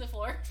they bust through the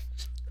floor.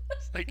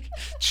 Like,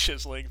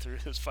 chiseling through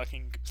his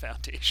fucking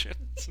foundation.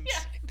 It's insane.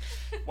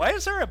 Yeah. Why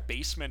is there a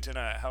basement in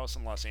a house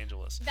in Los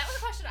Angeles? That was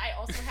a question I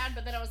also had,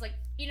 but then I was like,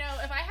 you know,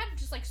 if I had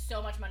just, like,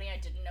 so much money I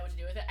didn't know what to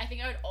do with it, I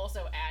think I would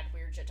also add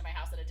weird shit to my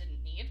house that I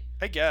didn't need.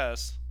 I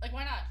guess. Like,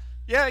 why not?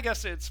 Yeah, I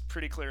guess it's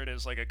pretty clear it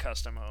is, like, a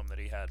custom home that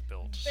he had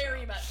built.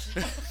 Very much.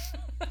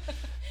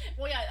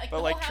 Well, yeah, like,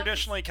 but, like,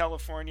 traditionally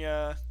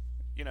California,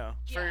 you know,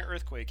 it's very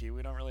earthquakey.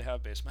 We don't really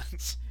have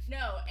basements.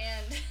 No,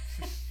 and...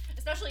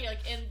 especially,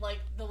 like, in, like,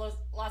 the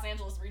Los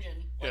Angeles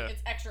region. Like,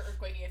 it's extra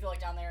earthquakey, I feel like,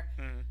 down there.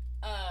 Mm-hmm.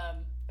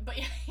 But,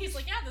 yeah, he's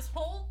like, yeah, this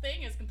whole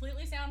thing is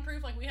completely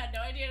soundproof. Like, we had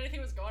no idea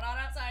anything was going on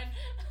outside.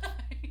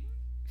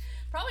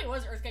 Probably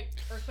was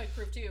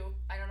earthquake-proof, too.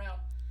 I don't know.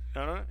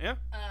 Yeah.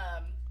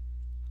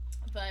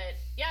 But,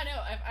 yeah,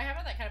 no, I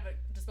have that kind of a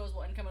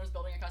disposable income. I was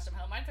building a custom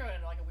home. I'd throw it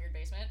into, like, a weird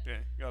basement. Yeah,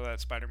 you got that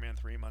Spider-Man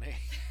 3 money.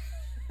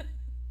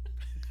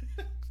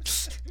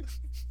 Jesus Christ.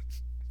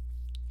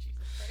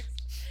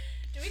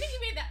 Do we think he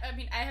made that? I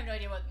mean, I have no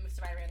idea what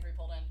Spider-Man 3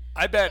 pulled in.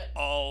 I bet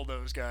all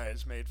those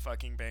guys made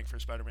fucking bank for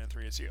Spider-Man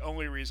 3. It's the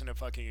only reason it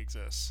fucking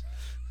exists.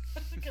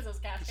 Because it was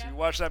cash cow? You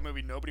watch that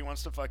movie, nobody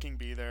wants to fucking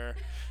be there.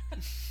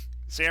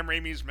 Sam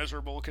Raimi's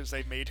miserable because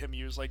they made him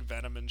use, like,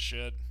 venom and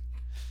shit.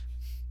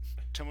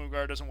 Tom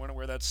Maguire doesn't want to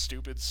wear that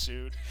stupid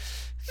suit.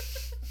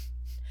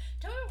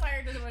 Tom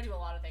Maguire doesn't want to do a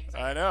lot of things.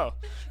 I know.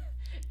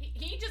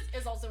 He just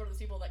is also one of those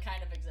people that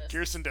kind of exists.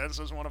 Kirsten Dunst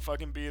doesn't want to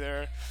fucking be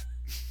there.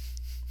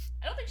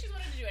 I don't think she's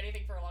wanted to do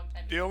anything for a long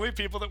time. The only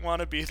people that want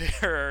to be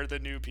there are the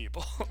new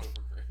people.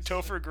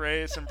 Topher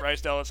Grace and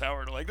Bryce Dallas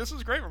Howard are like, this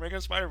is great, we're making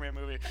a Spider-Man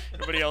movie.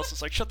 Everybody else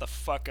is like, shut the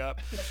fuck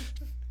up.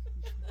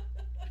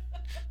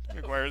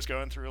 Maguire's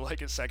going through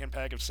like his second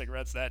pack of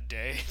cigarettes that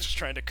day, just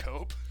trying to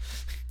cope.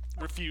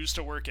 Refused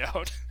to work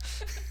out.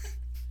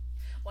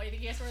 Why do you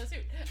think he has to wear the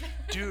suit?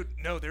 Dude,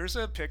 no, there's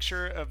a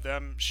picture of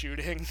them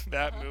shooting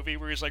that movie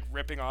where he's like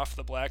ripping off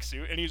the black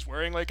suit and he's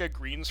wearing like a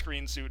green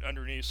screen suit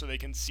underneath so they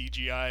can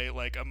CGI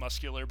like a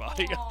muscular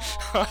body.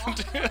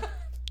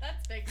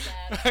 That's big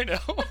sad. I know.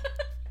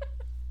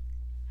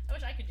 I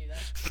wish I could do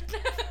that.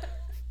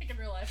 Like in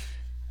real life.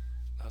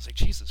 I was like,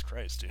 Jesus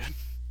Christ, dude.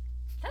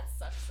 That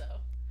sucks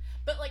though.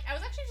 But, like, I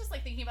was actually just,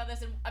 like, thinking about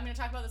this, and I'm going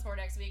to talk about this more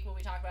next week when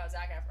we talk about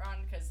Zac Efron,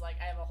 because, like,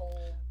 I have a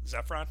whole...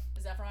 Zephron?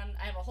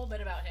 I have a whole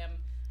bit about him.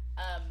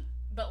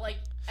 But, like,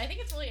 I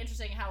think it's really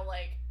interesting how,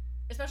 like,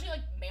 especially,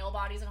 like, male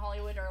bodies in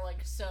Hollywood are, like,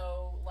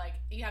 so, like,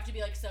 you have to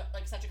be, like, so,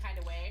 like, such a kind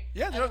of way.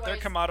 Yeah, they're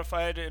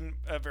commodified in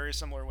a very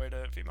similar way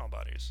to female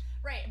bodies.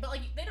 Right, but,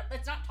 like,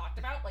 it's not talked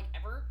about, like,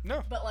 ever.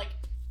 No. But, like,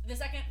 the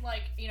second,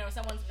 like, you know,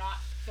 someone's not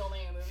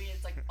filming a movie,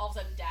 it's, like, all of a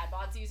sudden dad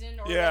bod season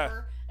or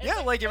whatever. And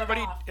yeah, like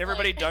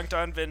everybody dunked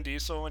on Vin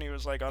Diesel when he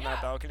was, like, on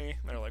that balcony.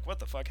 They're like, what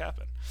the fuck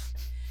happened?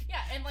 Yeah,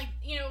 and, like,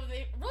 you know,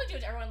 they really do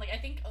it to everyone. Like, I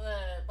think,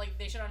 like,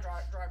 they shit on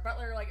Gerard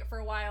Butler, like, for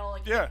a while.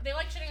 Like, they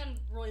like shitting on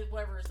really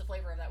whatever is the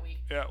flavor of that week.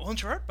 Yeah, well,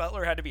 Gerard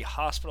Butler had to be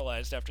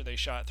hospitalized after they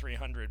shot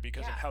 300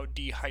 because of how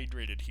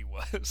dehydrated he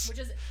was. Which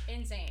is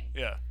insane.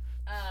 Yeah.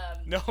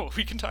 No,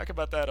 we can talk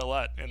about that a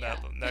lot in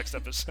that next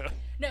episode.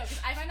 No, because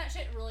I find that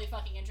shit really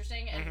fucking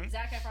interesting, and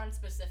Zac Efron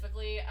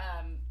specifically,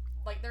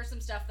 like, there's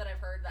some stuff that I've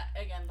heard that,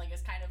 again, like,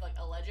 is kind of, like,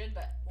 alleged,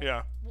 but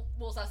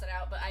we'll suss it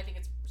out, but I think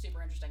it's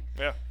super interesting.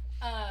 Yeah.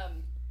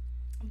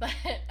 But,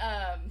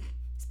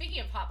 speaking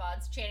of hot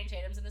bods, Channing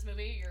Tatum's in this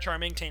movie.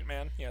 Charming Taint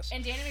Man, yes.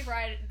 And Danny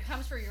McBride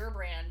comes for your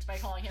brand by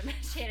calling him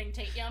Channing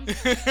Tate-Yum.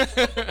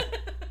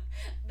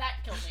 That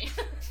killed me.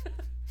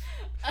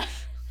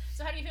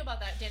 So how do you feel about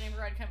that, Danny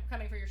McBride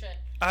coming for your shit?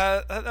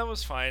 That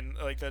was fine.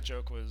 Like, that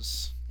joke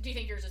was... Do you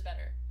think yours is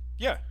better?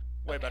 Yeah,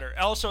 way better.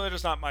 Also, it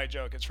is not my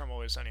joke. It's from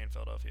Always Sunny in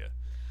Philadelphia.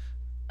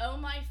 Oh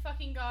my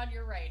fucking god,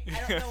 you're right. I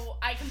don't know.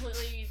 I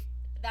completely...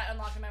 That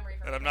unlocked a memory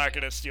for me. And I'm not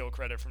going to steal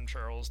credit from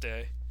Charles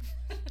Day.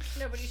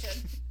 Nobody should.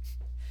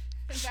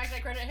 In fact, I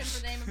credit him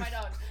for the name of my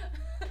dog.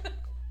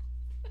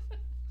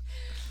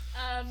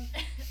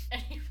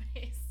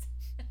 Anyways.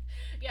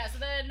 Yeah, so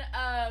then,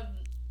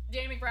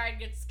 Danny McBride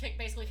gets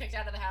basically kicked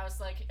out of the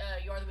house, like,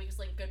 you are the weakest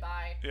link,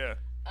 goodbye. Yeah.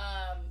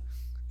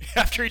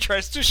 After he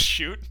tries to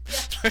shoot.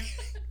 Yeah.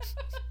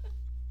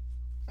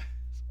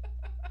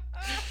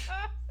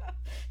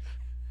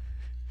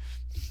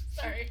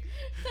 Sorry.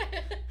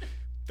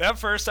 That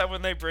first time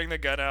when they bring the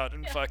gun out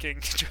and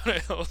fucking Jonah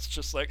Hill's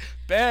just like,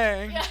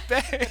 bang,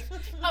 bang.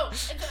 Oh,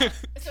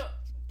 and so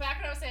back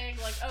when I was saying,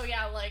 like, oh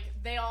yeah, like,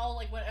 they all,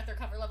 like, went at their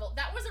comfort level,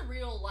 that was a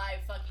real live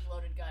fucking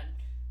loaded gun.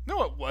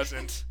 No, it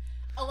wasn't.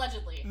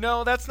 Allegedly.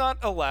 No, that's not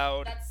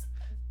allowed.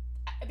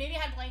 Maybe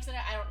it had blanks in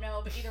it, I don't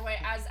know, but either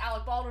way, as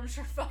Alec Baldwin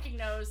sure fucking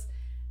knows,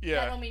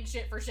 that don't mean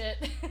shit for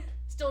shit.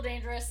 Still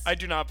dangerous. I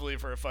do not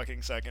believe for a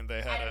fucking second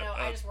they had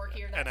I just work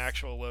here. An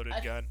actual loaded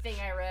gun. Thing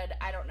I read,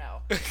 I don't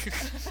know.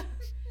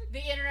 The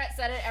internet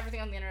said it.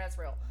 Everything on the internet's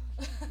real.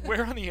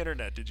 Where on the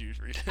internet did you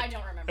read it? I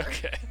don't remember.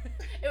 Okay.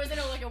 It was in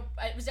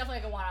it was definitely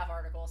like a one-off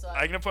article. So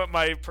I'm gonna put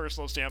my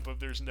personal stamp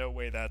of there's no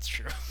way that's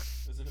true.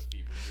 Was it a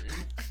fever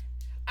dream?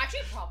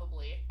 Actually,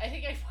 probably. I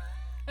think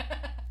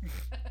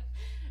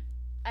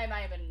I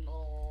might have been a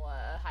little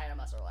high on a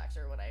muscle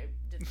relaxer when I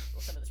did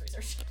some of this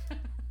research.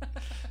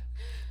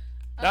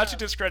 Not to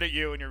discredit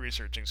you and your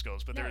researching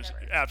skills, but there's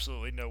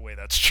absolutely no way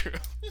that's true.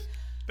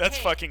 That's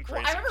fucking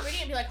crazy. Well, I remember reading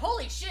it and be like,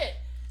 holy shit!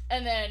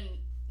 And then,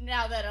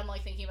 now that I'm,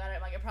 like, thinking about it,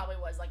 I'm like, it probably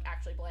was, like,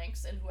 actually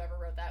blanks, and whoever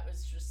wrote that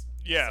was just...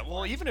 Yeah,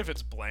 well, even if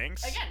it's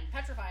blanks... Again,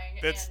 petrifying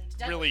that's and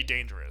deadly. Really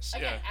dangerous.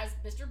 Again, as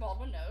Mr.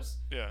 Baldwin knows.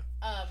 Yeah.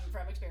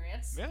 From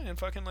experience. Yeah, and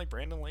fucking, like,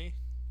 Brandon Lee.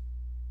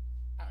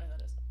 I don't know who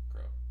that is.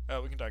 Crow.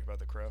 Oh, we can talk about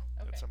the Crow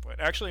at some point.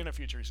 Actually, in a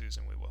future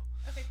season, we will.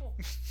 Okay, cool.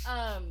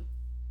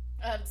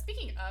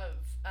 Speaking of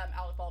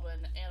Alec Baldwin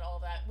and all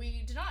of that,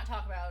 we did not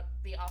talk about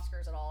the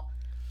Oscars at all.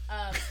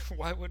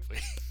 Why would we?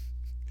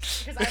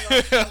 Because I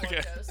love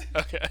shows.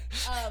 Okay.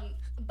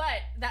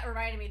 But that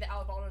reminded me, the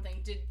Alec Baldwin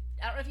thing.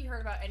 I don't know if you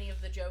heard about any of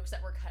the jokes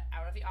that were cut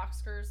out of the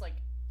Oscars, like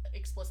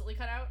explicitly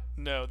cut out.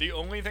 No, the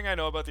only thing I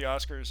know about the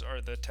Oscars are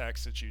the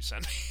texts that you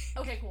sent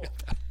me. Okay, cool.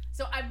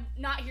 So I'm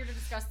not here to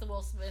discuss the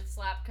Will Smith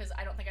slap because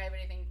I don't think I have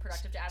anything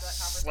productive to add to that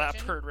conversation. Slap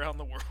heard around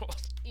the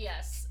world.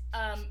 Yes.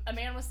 A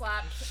man was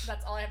slapped.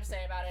 That's all I have to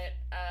say about it.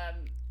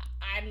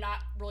 I'm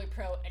not really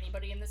pro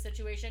anybody in this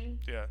situation.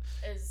 Yeah.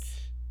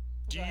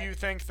 Do you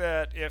think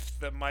that if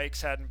the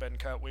mics hadn't been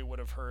cut, we would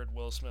have heard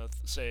Will Smith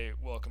say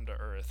 "Welcome to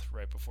Earth"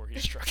 right before he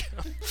struck him?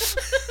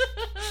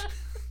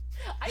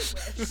 I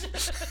wish.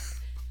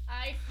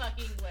 I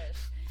fucking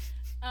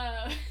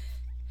wish.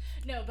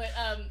 No, but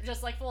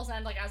just like full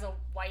send, like as a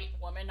white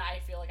woman, I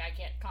feel like I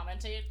can't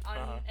commentate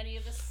on any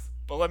of this.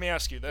 But let me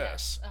ask you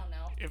this: Oh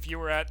no. If you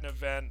were at an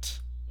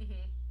event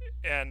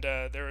and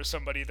there was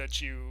somebody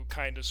that you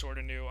kind of sort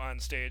of knew on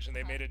stage, and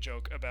they made a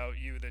joke about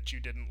you that you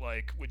didn't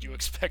like, would you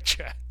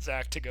expect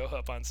Zach to go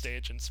up on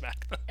stage and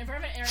smack them? In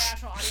front of an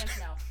international audience,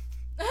 no.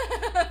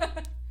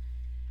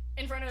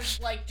 In front of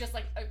just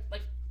like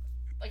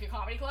a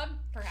comedy club,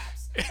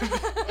 perhaps.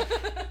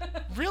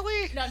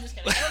 Really? No, I'm just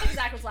kidding. I don't think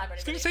Zach would slap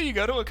anybody. I was gonna say you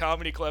go to a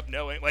comedy club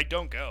knowing, like,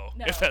 don't go.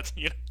 No. If that's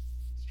It's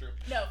true.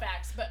 No,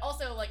 facts. But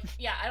also, like,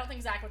 yeah, I don't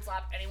think Zach would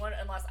slap anyone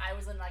unless I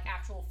was in, like,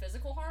 actual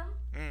physical harm.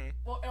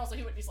 Well, and also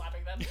he wouldn't be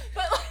slapping them.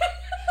 But, like...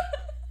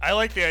 I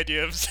like the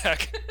idea of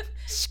Zach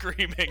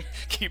screaming,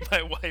 "Keep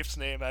my wife's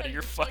name out of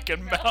your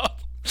fucking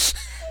mouth."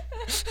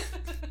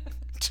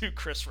 To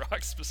Chris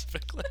Rock,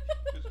 specifically.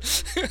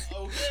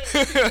 Okay.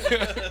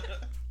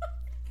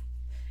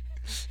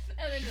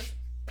 And then just...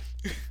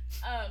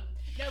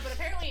 no, but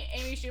apparently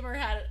Amy Schumer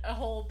had a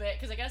whole bit,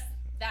 because I guess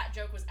that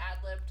joke was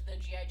ad-libbed, the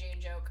G.I. Jane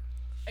joke.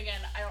 Again,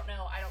 I don't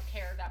know, I don't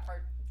care that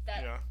part.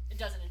 It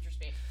doesn't interest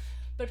me.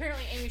 But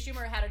apparently Amy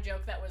Schumer had a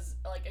joke that was,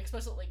 like,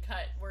 explicitly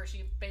cut, where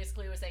she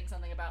basically was saying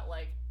something about,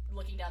 like,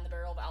 looking down the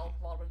barrel of Alec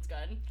Baldwin's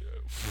gun.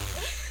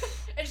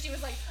 And she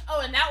was like,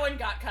 oh, and that one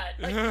got cut.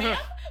 Like, ma'am?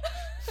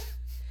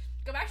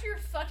 Go back to your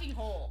fucking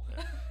hole.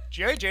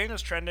 G.I. Jane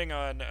is trending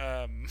on,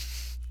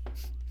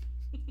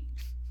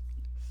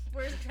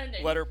 Where is it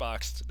trending?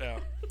 Letterboxd now.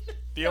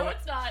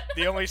 It's not.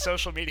 The only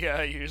social media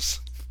I use.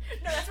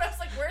 No, that's what I was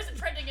like, where is it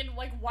trending and,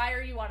 like, why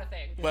are you on a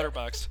thing?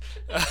 Letterboxd.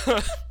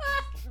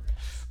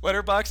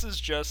 Letterboxd is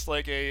just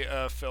like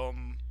a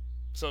film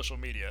social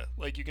media.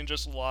 Like, you can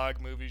just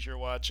log movies you're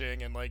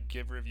watching and, like,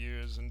 give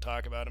reviews and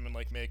talk about them and,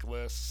 like, make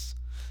lists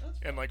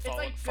and, like,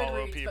 follow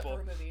Goodreads, people.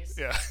 But for movies.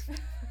 Yeah.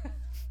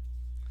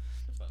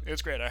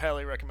 It's great. I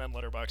highly recommend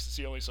Letterboxd. It's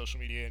the only social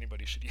media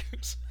anybody should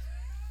use.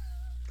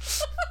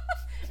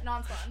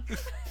 Non-spawn.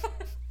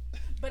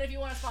 But if you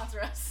want to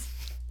sponsor us,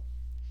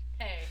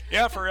 hey.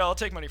 Yeah, for real. I'll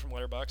take money from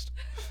Letterboxd.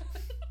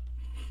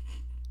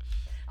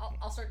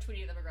 I'll start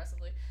tweeting them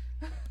aggressively.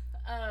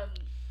 But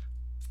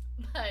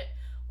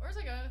where was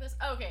I going with this?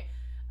 Oh, okay.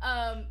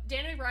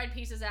 Danny McBride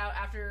pieces out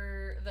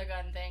after the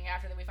gun thing,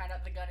 after that we find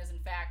out the gun is in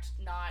fact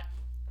not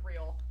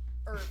real.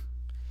 Or,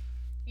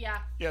 yeah.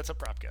 Yeah, it's a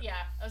prop gun. Yeah,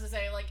 I was gonna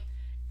say, like,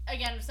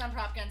 again, some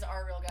prop guns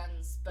are real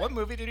guns. But, what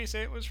movie did he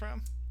say it was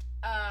from?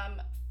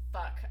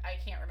 Fuck. I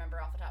can't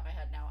remember off the top of my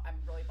head now. I'm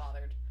really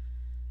bothered.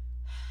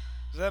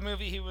 Was that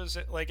movie he was,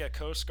 like, a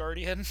Coast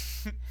Guardian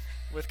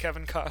with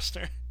Kevin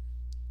Costner?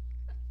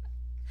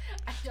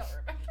 I don't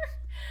remember.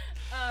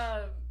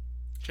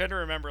 Trying to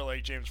remember,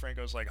 like, James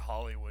Franco's, like,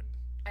 Hollywood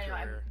I know,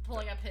 career. I'm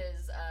pulling up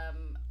his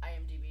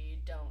IMDb.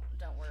 Don't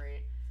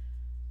worry.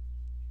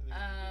 I think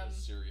it was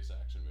a serious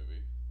action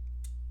movie.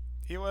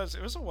 It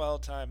was a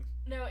wild time.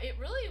 No,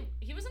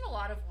 he was in a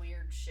lot of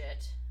weird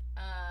shit.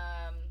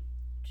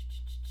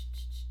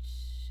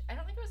 I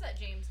don't think it was that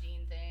James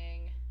Dean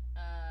thing.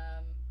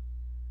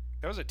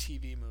 That was a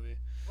TV movie.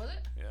 Was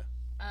it? Yeah.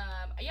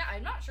 Yeah,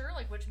 I'm not sure,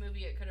 like, which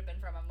movie it could have been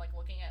from. I'm, like,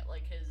 looking at,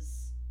 like,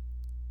 his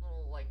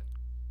little, like,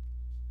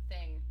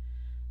 thing.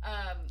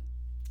 Oh,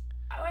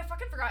 I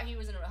fucking forgot he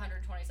was in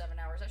 127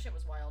 Hours. That shit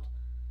was wild.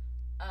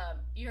 Have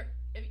you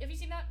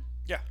seen that?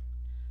 Yeah.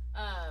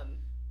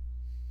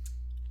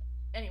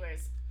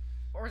 Anyways,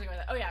 where was I going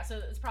with that? Oh, yeah, so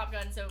it's prop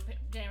gun, so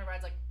Danny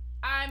McBride's like,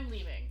 I'm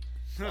leaving.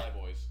 Fly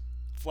Boys.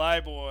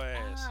 Fly Boys.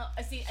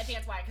 I think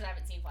that's why, because I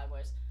haven't seen Fly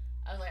Boys.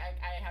 I was like,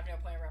 I have no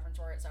point of reference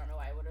for it, so I don't know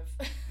why I would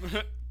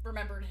have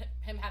remembered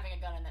him having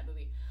a gun in that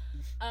movie.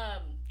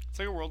 It's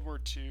like a World War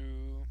II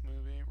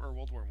movie, or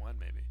World War I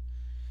maybe.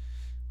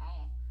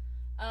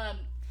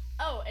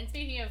 Oh, and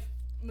speaking of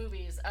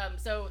movies,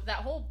 so that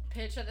whole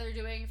pitch that they're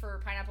doing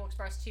for Pineapple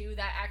Express 2,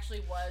 that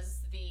actually was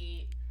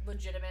the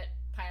legitimate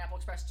Pineapple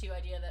Express 2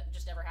 idea that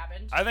just never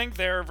happened. I think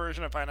their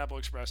version of Pineapple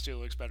Express 2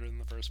 looks better than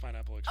the first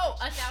Pineapple Express. Oh,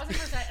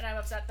 1,000%, and I'm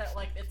upset that,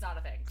 like, it's not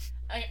a thing.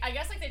 I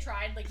guess, like, they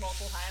tried, like,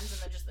 multiple times,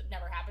 and that just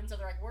never happened, so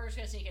they're like, we're just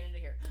gonna sneak it into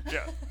here.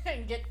 Yeah.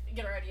 And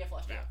get our idea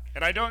flushed out.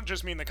 And I don't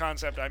just mean the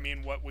concept, I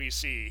mean what we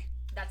see.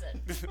 That's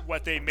it.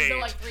 What they made. So,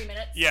 like, 3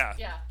 minutes? Yeah.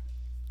 Yeah.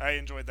 I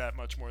enjoyed that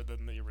much more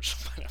than the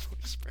original Pineapple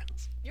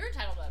Express. You're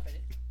entitled to that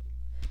opinion.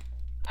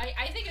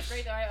 I think it's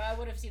great though. I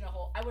would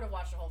have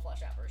watched a whole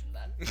fleshed out version of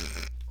that,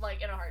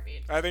 like in a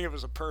heartbeat. I think it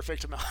was a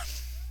perfect amount.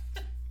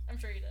 I'm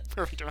sure you did.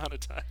 Perfect amount of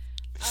time.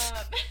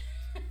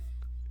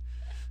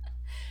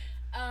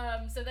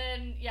 So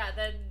then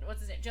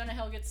what's his name? Jonah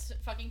Hill gets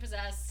fucking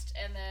possessed,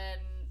 and then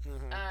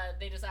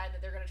they decide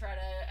that they're gonna try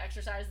to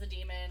exorcise the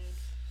demon.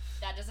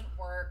 That doesn't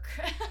work.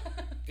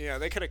 Yeah,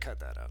 they could have cut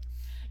that out.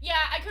 Yeah,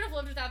 I could have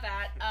lived without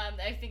that.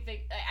 I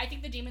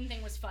think the demon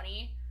thing was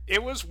funny.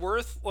 It was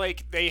worth,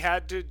 like, they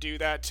had to do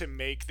that to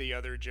make the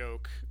other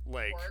joke,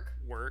 like,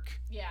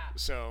 work. Yeah.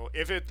 So,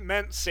 if it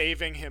meant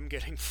saving him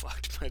getting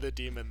fucked by the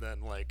demon,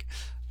 then, like,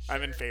 sure.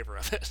 I'm in favor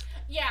of it.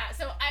 Yeah,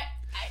 so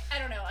I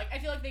don't know. Like, I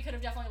feel like they could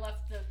have definitely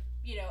left the,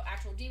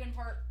 actual demon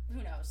part.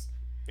 Who knows?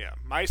 Yeah,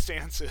 my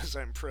stance is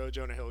I'm pro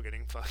Jonah Hill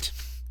getting fucked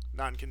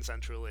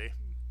non-consensually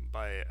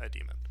by a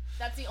demon.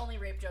 That's the only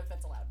rape joke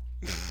that's allowed.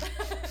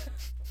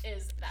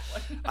 Is that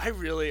one. I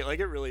really, like,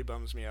 it really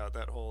bums me out,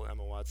 that whole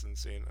Emma Watson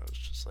scene. I was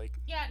just like...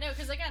 Yeah, no,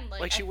 because again, like...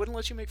 Like, she wouldn't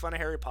let you make fun of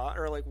Harry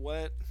Potter, or, like,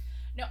 what?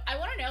 No, I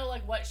want to know,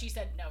 like, what she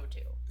said no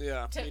to.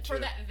 Yeah, me too. For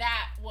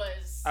that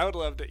was... I would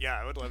love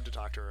to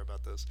talk to her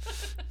about this.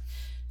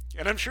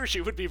 And I'm sure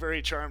she would be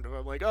very charmed if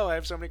I'm like, oh, I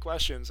have so many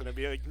questions. And I'd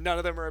be like, none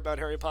of them are about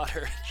Harry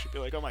Potter. She'd be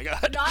like, oh my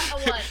god. Not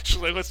a one. She's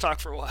like, let's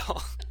talk for a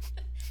while.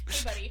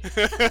 Hey, buddy.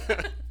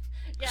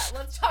 Yeah,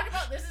 let's talk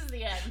about this is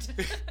the end.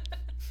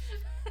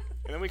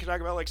 And then we could talk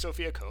about, like,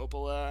 Sofia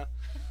Coppola.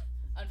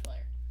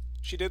 Unfamiliar.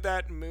 She did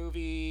that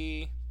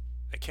movie,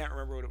 I can't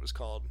remember what it was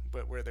called,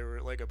 but where there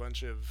were, like, a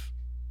bunch of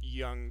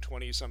young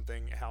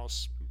 20-something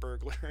house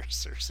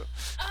burglars or something.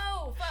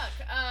 Oh, fuck.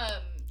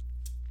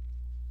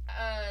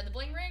 The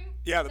Bling Ring?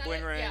 Yeah, the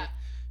Bling Ring. Yeah.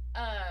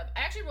 I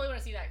actually really want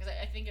to see that because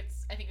I think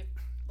it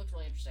looks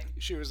really interesting.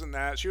 She was in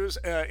that. She was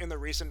in the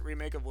recent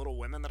remake of Little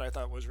Women that I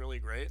thought was really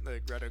great,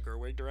 that Greta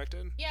Gerwig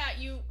directed. Yeah,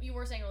 you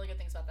were saying really good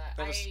things about that.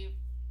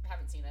 I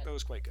haven't seen it. That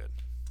was quite good.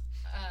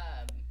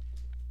 I'm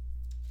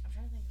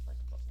trying to think of, like,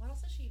 what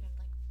else has she even,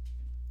 like,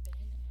 been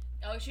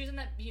in? Oh, she was in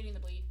that Beauty and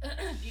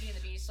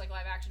the Beast, like,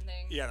 live action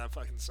thing. Yeah, that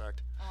fucking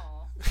sucked.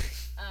 Aw.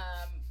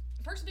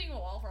 Perks of Being a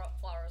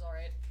Wallflower is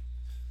alright.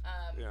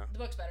 Yeah. The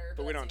book's better.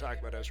 But we don't talk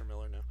about Ezra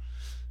Miller now.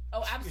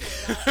 Oh, absolutely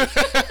not.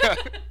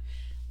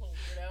 Little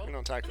weirdo. We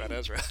don't talk about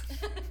Ezra.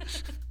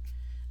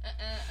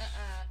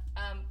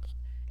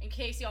 In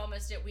case y'all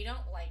missed it, we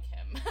don't like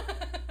him.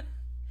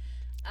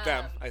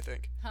 Them, I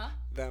think. Huh?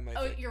 Them, I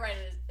think. Oh, you're right.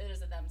 It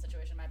is a them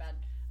situation. My bad.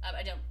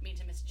 I don't mean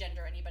to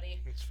misgender anybody.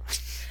 It's fine.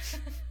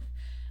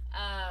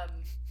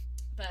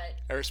 But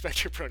I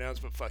respect your pronouns,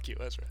 but fuck you,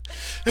 Ezra.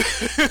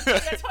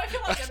 That's how I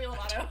feel about Demi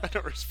Lovato. I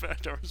don't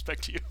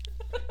respect you.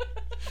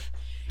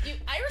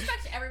 I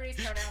respect everybody's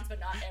pronouns, but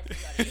not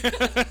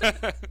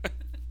everybody.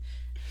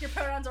 Your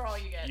pronouns are all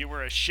you get. You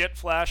were a shit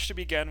flash to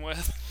begin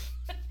with.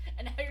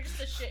 And now you're just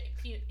a shit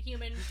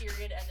human,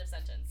 period, end of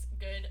sentence.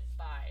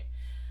 Goodbye.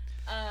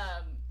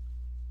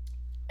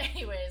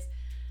 Anyways,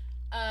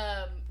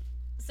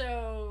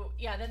 so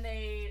yeah, then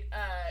they,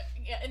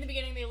 in the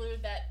beginning they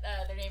allude that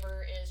their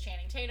neighbor is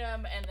Channing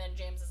Tatum, and then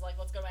James is like,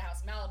 let's go to my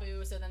house in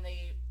Malibu. So then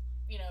they,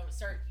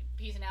 start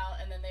piecing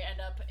out, and then they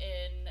end up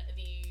in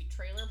the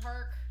trailer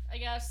park, I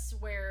guess,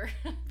 where...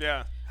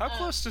 Yeah. How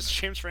close does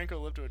James Franco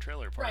live to a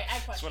trailer park? Right, I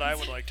have questions. That's what I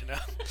would like to know.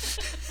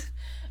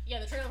 Yeah,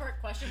 the trailer park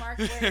question mark,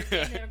 where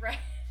James McBride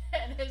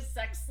and his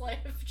sex slave,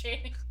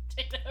 Channing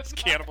Tatum... His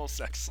cannibal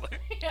sex slave.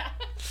 Yeah.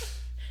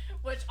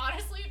 Which,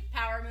 honestly,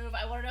 power move.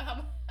 I want to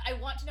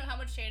know how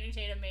much Channing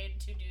Tatum made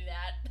to do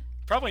that.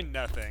 Probably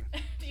nothing.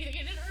 Do you think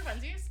he did it for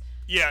funsies?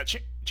 Yeah,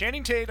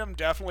 Channing Tatum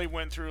definitely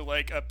went through,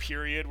 like, a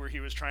period where he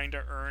was trying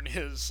to earn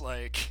his,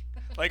 like,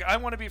 I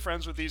want to be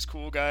friends with these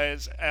cool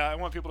guys. I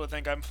want people to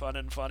think I'm fun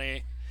and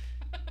funny.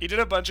 He did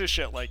a bunch of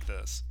shit like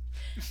this.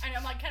 I know,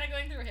 I'm, like, kind of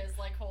going through his,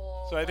 like,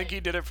 whole... So I think he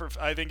did it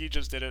I think he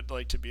just did it,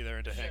 like, to be there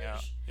and to hang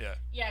out. Yeah.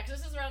 Yeah,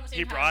 because this is around the same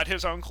time. He brought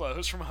his own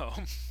clothes from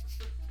home.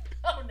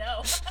 Oh,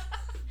 no.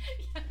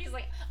 He's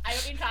like, I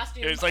don't need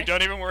costumes. He's like,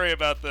 don't even worry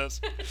about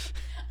this.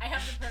 I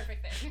have the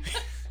perfect thing.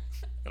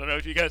 I don't know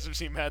if you guys have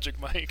seen Magic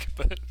Mike,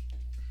 but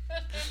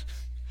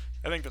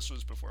I think this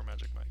was before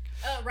Magic Mike.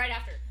 Oh, right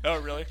after. Oh,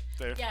 really?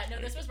 Yeah, no,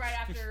 this was right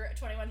after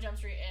 21 Jump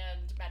Street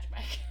and Magic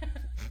Mike.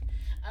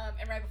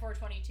 And right before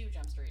 22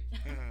 Jump Street.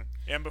 Mm-hmm.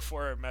 And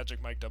before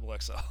Magic Mike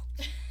XXL.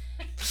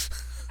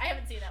 I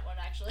haven't seen that one,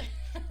 actually.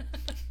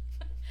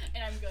 And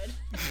good.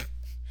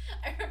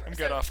 I'm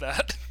good off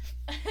that.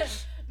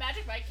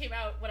 Magic Mike came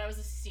out when I was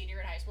a senior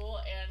in high school,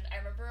 and I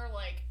remember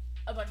like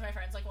a bunch of my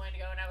friends like wanting to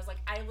go, and I was like,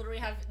 I literally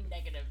have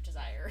negative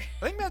desire.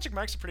 I think Magic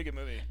Mike's a pretty good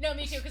movie. No,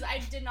 me too, because I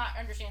did not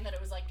understand that it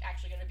was like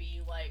actually going to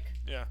be like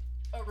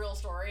a real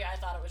story. I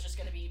thought it was just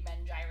going to be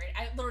men gyrating.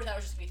 I literally thought it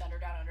was just going to be Thunder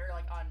Down Under,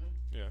 like on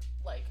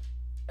like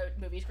a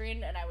movie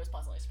screen, and I was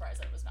pleasantly surprised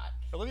that it was not.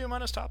 Olivia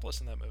Munn is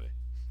topless in that movie.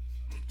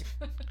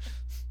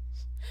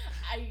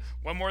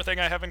 One more thing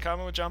I have in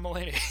common with John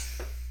Mulaney.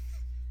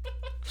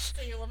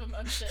 So you love him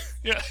on shit.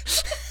 Yeah.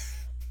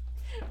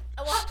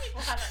 A lot of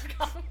people have that in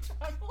common with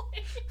John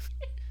Mulaney.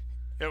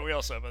 Yeah, we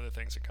also have other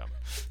things in common.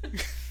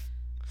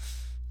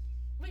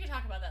 We can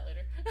talk about that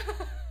later.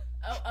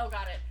 Oh,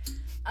 got it.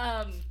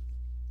 I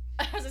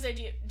was gonna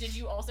say, did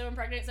you also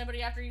impregnate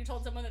somebody after you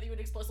told someone that you would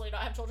explicitly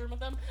not have children with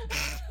them?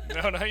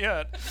 No, not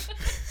yet.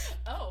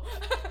 Oh.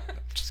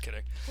 Just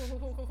kidding.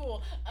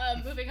 Cool.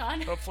 Moving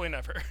on. Hopefully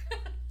never.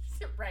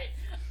 Right.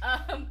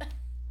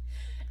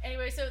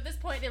 Anyway, so at this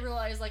point they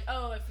realize, like,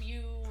 oh, if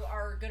you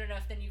are good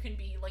enough, then you can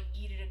be, like,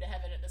 yeeted into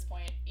heaven at this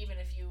point, even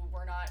if you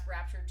were not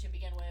raptured to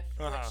begin with,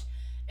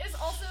 which is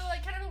also,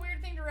 like, kind of a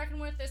weird thing to reckon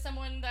with as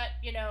someone that,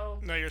 you know...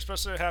 No, you're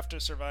supposed to have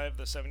to survive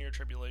the 7-year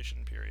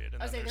tribulation period,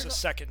 and then there's a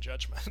second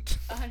judgment.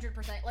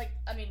 100%. Like,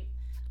 I mean,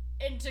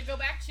 and to go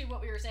back to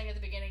what we were saying at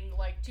the beginning,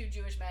 like, 2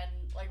 Jewish men,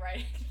 like,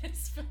 writing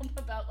this film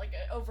about, like,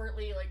 an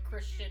overtly, like,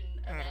 Christian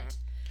event.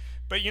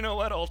 But you know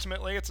what?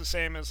 Ultimately, it's the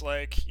same as,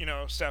 like, you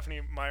know,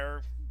 Stephenie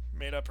Meyer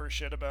made up her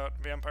shit about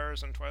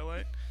vampires in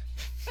Twilight.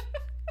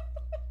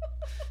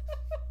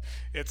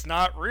 It's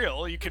not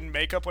real. You can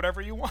make up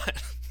whatever you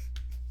want.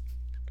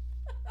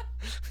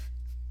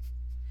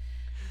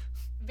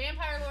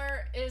 Vampire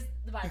lore is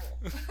the Bible.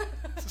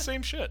 It's the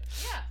same shit.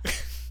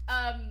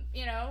 Yeah.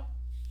 You know,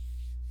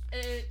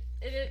 it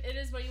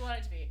is what you want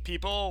it to be.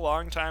 People a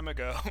long time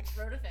ago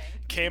wrote a thing.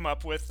 Came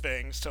up with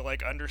things to,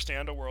 like,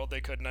 understand a world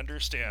they couldn't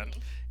understand.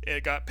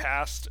 It got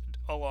passed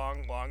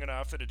along long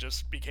enough that it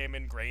just became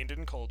ingrained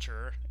in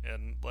culture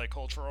and, like,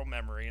 cultural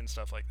memory and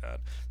stuff like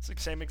that. It's the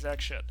same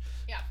exact shit.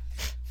 Yeah.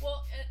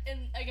 Well, and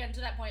again, to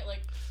that point,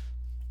 like,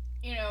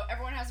 you know,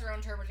 everyone has their own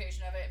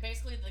interpretation of it.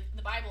 Basically,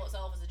 the Bible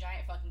itself is a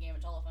giant fucking game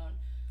of telephone.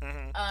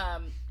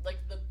 Like,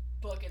 the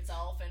book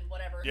itself and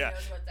whatever. Who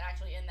knows what's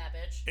actually in that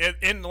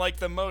bitch. In like,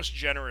 the most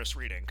generous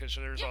reading, because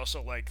there's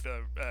also, like,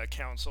 the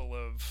Council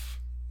of...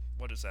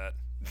 What is that?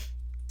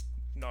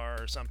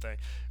 Nar or something.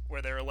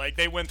 Where they were like,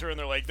 they went through and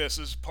they're like, this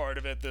is part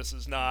of it, this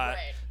is not.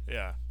 Right.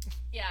 Yeah.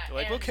 Yeah. You're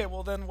like, okay,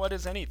 well then what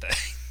is anything?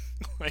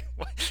 Like,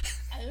 what?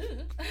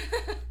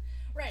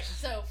 Right,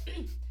 so,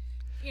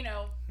 you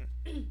know,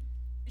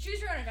 choose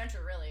your own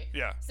adventure, really.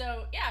 Yeah.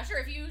 So, yeah, sure,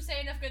 if you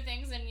say enough good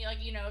things and,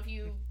 like, you know, if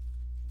you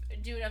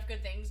do enough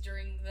good things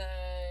during the,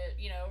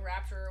 you know,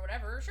 rapture or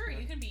whatever, sure,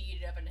 you can be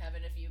eaten up into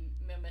heaven if you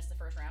miss the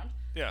first round.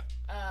 Yeah.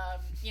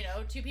 You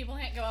know, 2 people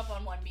can't go up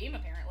on one beam,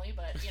 apparently,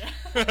 but, you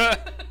know.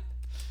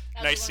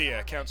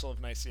 Nicaea, Council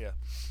of Nicaea.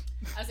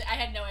 I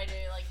had no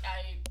idea, like,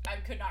 I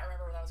could not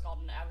remember what that was called,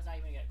 and I was not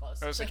even gonna get close.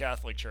 That was the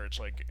Catholic Church,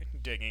 like,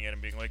 digging it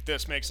and being like,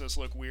 this makes us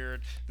look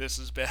weird, this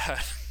is bad.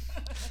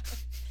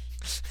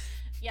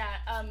 Yeah,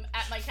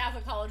 at my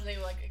Catholic college, they,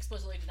 like,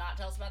 explicitly did not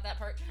tell us about that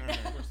part.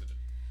 Of course they did.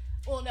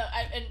 Well, no,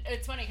 and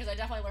it's funny, because I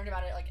definitely learned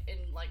about it, like, in,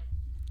 like,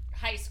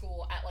 high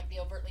school, at, like, the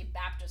overtly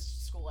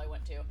Baptist school I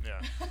went to.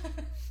 Yeah.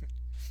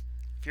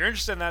 If you're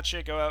interested in that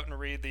shit, go out and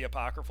read the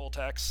apocryphal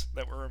texts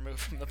that were removed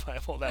from the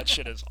Bible. That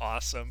shit is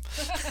awesome.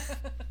 That's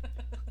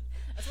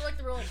where, like,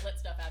 the real, like, lit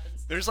stuff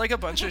happens. There's, like, a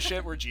bunch of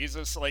shit where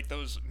Jesus, like,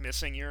 those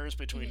missing years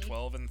between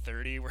 12 and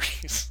 30, where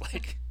he's,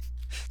 like...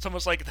 It's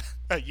almost like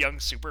a young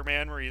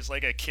Superman, where he's,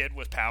 like, a kid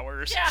with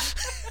powers. Yeah.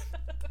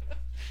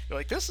 You're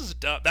like, this is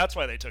dumb. That's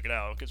why they took it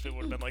out, because people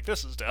would have been like,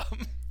 this is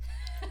dumb.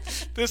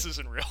 This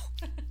isn't real.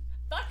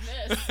 Fuck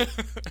this.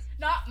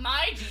 Not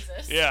my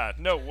Jesus. Yeah,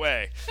 no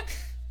way.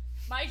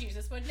 My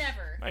Jesus would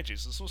never. My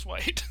Jesus was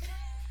white.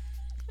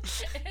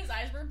 His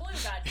eyes were blue,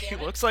 goddammit. He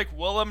looks like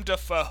Willem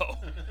Dafoe.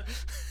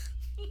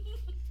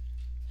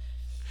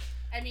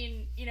 I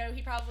mean, you know,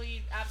 he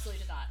probably absolutely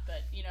did not,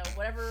 but, you know,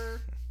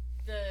 whatever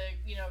the,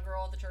 you know,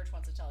 girl at the church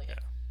wants to tell you. Yeah.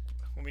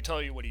 When we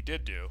tell you what he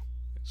did do,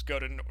 is go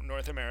to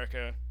North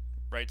America,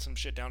 write some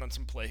shit down on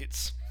some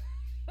plates,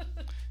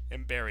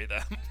 and bury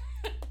them.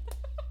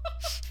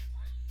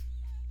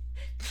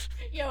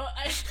 Yo,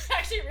 I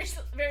actually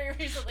very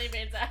recently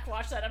made Zach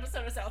watch that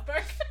episode of South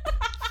Park.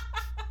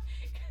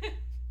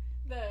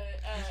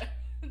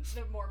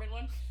 The Mormon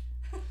one.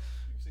 You've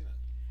seen it.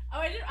 Oh,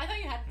 I didn't. I thought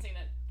you hadn't seen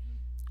it.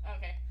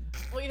 Okay.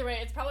 Well, either way,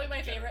 it's probably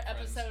my favorite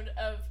episode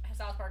of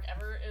South Park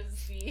ever.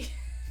 Is the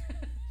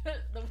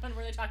the one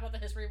where they talk about the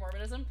history of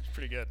Mormonism. It's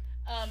pretty good.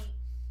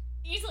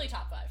 Easily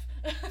top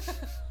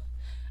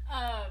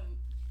 5.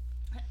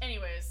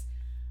 Anyways,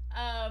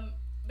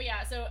 but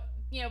yeah, so,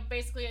 you know,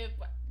 basically,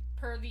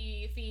 per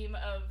the theme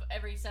of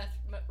every Seth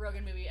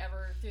Rogen movie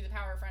ever, through the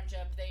power of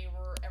friendship,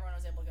 everyone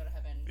was able to go to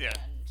heaven. Yeah.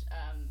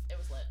 And it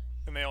was lit.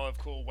 And they all have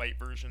cool white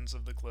versions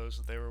of the clothes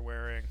that they were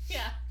wearing.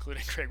 Yeah.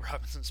 Including Craig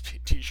Robinson's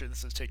t-shirt that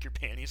says "Take your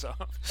panties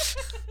off."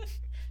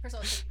 First of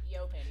all, take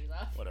yo panties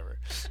off. Whatever.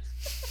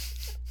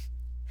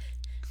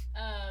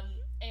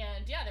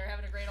 And yeah, they're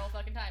having a great old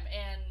fucking time.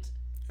 And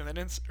then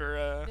the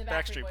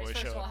Backstreet Boys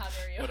first show. of all, how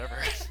dare you? Whatever.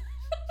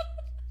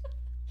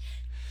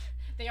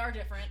 They are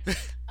different.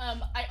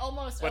 I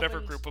almost whatever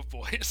opened... group of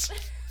boys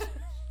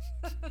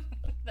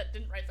that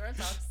didn't write their own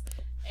songs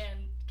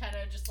and kind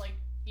of just like,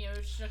 you know,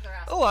 shook their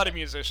ass. A lot of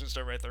musicians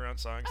don't write their own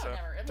songs. Oh, so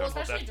never. don't Well,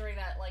 hold especially that. during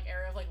that like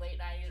era of like late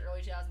 90s,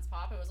 early 2000s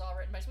pop, it was all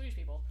written by Swedish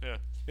people.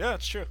 Yeah,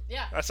 it's true.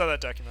 Yeah. I saw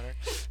that documentary.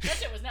 That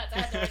shit was nuts. I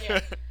had no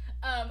idea.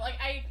 Like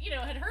I, you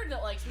know, had heard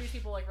that like Swedish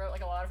people like wrote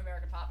like a lot of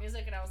American pop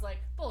music, and I was like,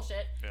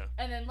 bullshit. Yeah.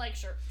 And then like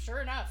sure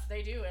enough,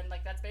 they do, and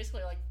like that's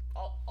basically like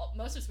all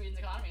most of Sweden's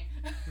economy.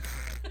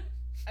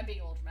 I'm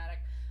being a little dramatic,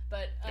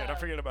 but Yeah, don't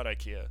forget about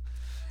IKEA.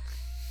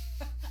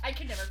 I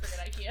can never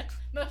forget IKEA.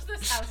 Most of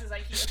this house is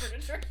IKEA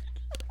furniture.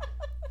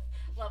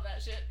 Love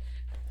that shit.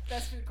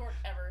 Best food court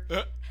ever.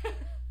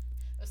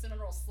 A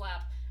cinnamon roll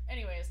slap.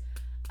 Anyways.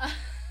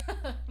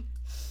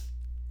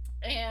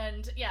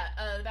 And yeah,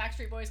 the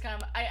Backstreet Boys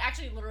come. I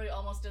actually literally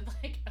almost did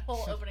like a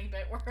whole opening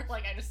bit where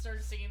like I just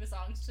started singing the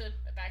songs to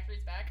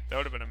Backstreet's Back. That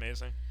would have been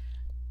amazing.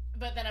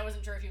 But then I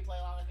wasn't sure if you'd play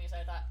along with me, so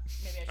I thought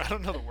maybe I should. I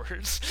don't know the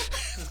words.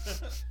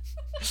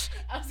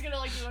 I was gonna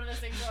like do one of those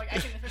things where like I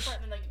sing the first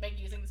part and then like make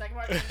you sing the second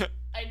part. And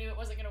I knew it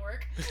wasn't gonna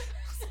work,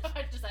 so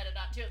I decided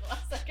not to at the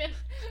last second.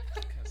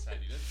 Kind of sad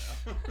you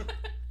didn't know.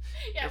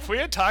 Yeah. If we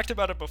had talked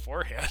about it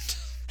beforehand.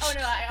 Oh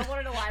no, I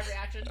wanted a live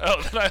reaction. Oh,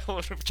 then I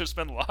would have just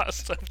been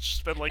lost. I've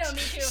just been like No, me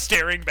too.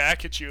 staring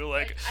back at you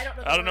like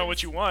I don't know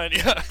what you want.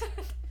 Yeah.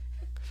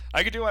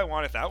 I could do I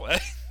want it that way.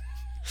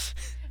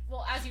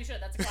 Well, as you should.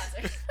 That's a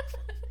classic.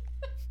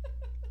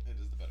 It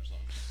is the better song.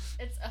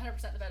 It's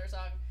 100% the better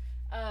song.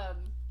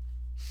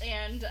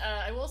 And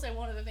I will say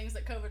one of the things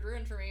that COVID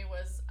ruined for me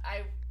was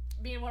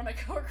me and one of my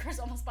coworkers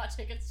almost bought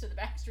tickets to the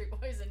Backstreet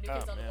Boys and New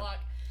Kids on the Block.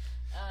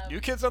 New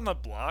Kids on the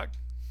Block?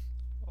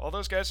 All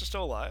those guys are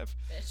still alive?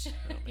 Bitch.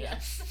 Oh,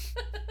 yes.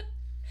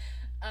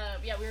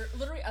 Yeah, we were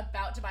literally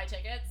about to buy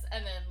tickets,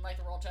 and then like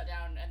the world shut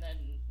down, and then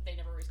they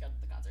never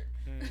rescheduled the concert.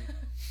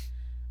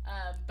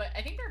 But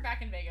I think they're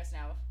back in Vegas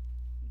now,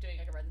 doing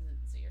like a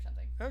residency or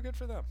something. Oh, good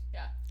for them.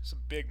 Yeah. Some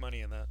big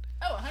money in that.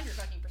 Oh,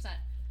 100%.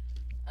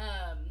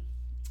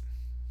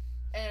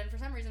 And for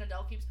some reason,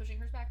 Adele keeps pushing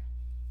hers back.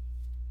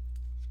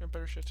 She's got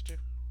better shit to do.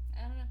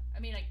 I don't know. I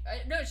mean,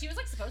 no, she was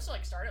like supposed to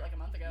like start it like a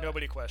month ago.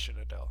 Nobody questioned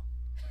Adele.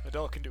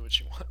 Adele can do what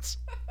she wants.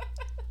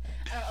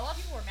 I don't know, a lot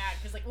of people were mad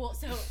because like, well,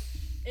 so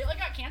it like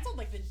got canceled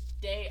like the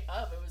day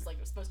of it was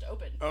supposed to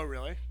open. Oh,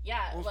 really?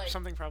 Yeah. Well, like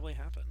something probably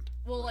happened.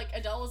 Well, like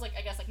Adele was like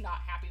I guess like not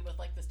happy with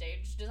like the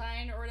stage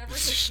design or whatever,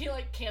 so she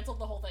like canceled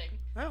the whole thing.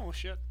 Oh, well,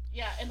 shit.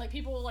 Yeah, and like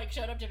people like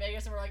showed up to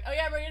Vegas and were like, oh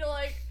yeah, I'm ready to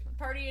like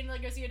party and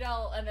like go see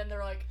Adele, and then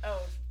they're like,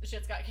 oh, the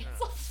shit's got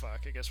canceled. Oh,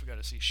 fuck. I guess we got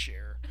to see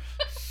Cher.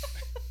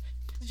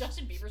 Is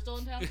Justin Bieber still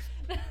in town?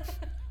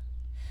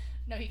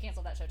 No, he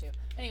canceled that show too.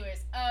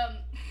 Anyways, I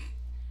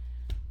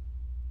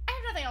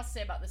have nothing else to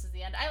say about This Is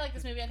the End. I like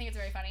this movie. I think it's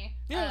very funny.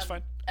 Yeah, it's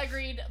fine.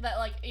 Agreed that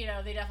like, you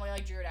know, they definitely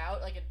like drew it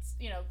out. Like it's,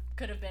 you know,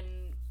 could have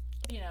been,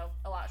 you know,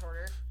 a lot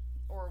shorter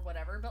or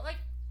whatever, but like.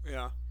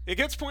 Yeah. It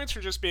gets points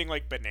for just being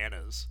like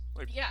bananas.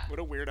 Like, yeah. What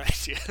a weird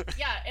idea.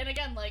 Yeah, and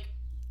again, like,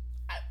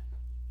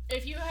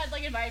 if you had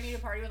like invited me to a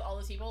party with all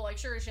those people, like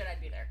sure as shit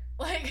I'd be there.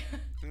 Like,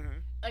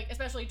 like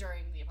especially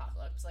during the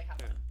apocalypse, like how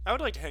fun. I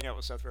would like to hang out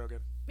with Seth Rogen.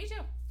 Me too,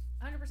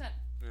 100%.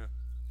 Yeah.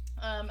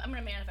 I'm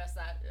gonna manifest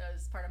that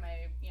as part of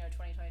my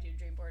 2022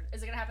 dream board.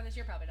 Is it gonna happen this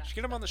year? Probably not. Just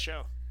get him on the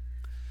show.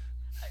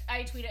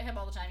 I tweet at him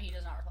all the time. He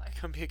does not reply.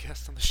 Come be a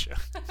guest on the show.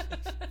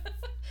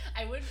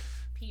 I would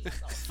pee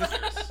myself.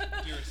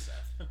 Dear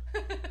Seth.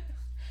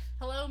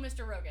 Hello,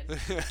 Mr. Rogan.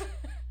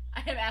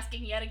 I am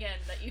asking yet again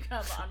that you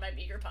come on my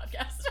Beaker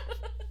podcast.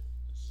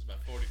 This is my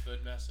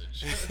 40-foot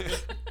message.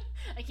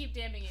 I keep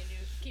damning you, and you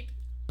keep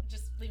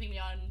just leaving me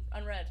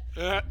unread.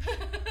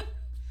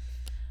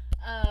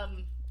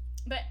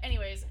 But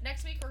anyways,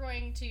 next week we're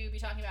going to be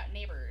talking about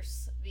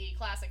Neighbors, the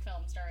classic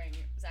film starring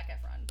Zac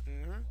Efron.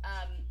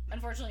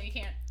 Unfortunately, you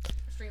can't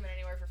stream it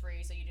anywhere for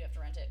free, so you do have to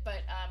rent it.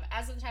 But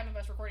as of the time of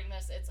us recording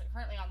this, it's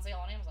currently on sale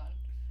on Amazon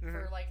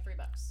for like $3.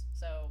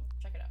 So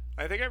check it out.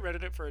 I think I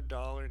rented it for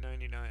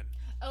 $1.99.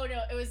 Oh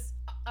no, it was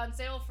on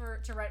sale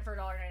to rent for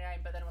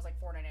 $1.99, but then it was like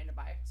 $4.99 to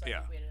buy. So I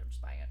think we ended up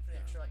just buying it for the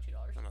extra like $2.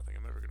 I don't think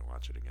I'm ever gonna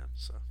watch it again.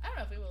 So I don't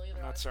know if we will either.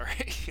 I'm not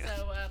sorry.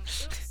 So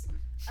oops.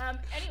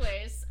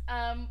 Anyways,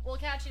 we'll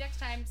catch you next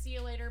time. See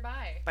you later.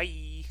 Bye.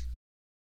 Bye.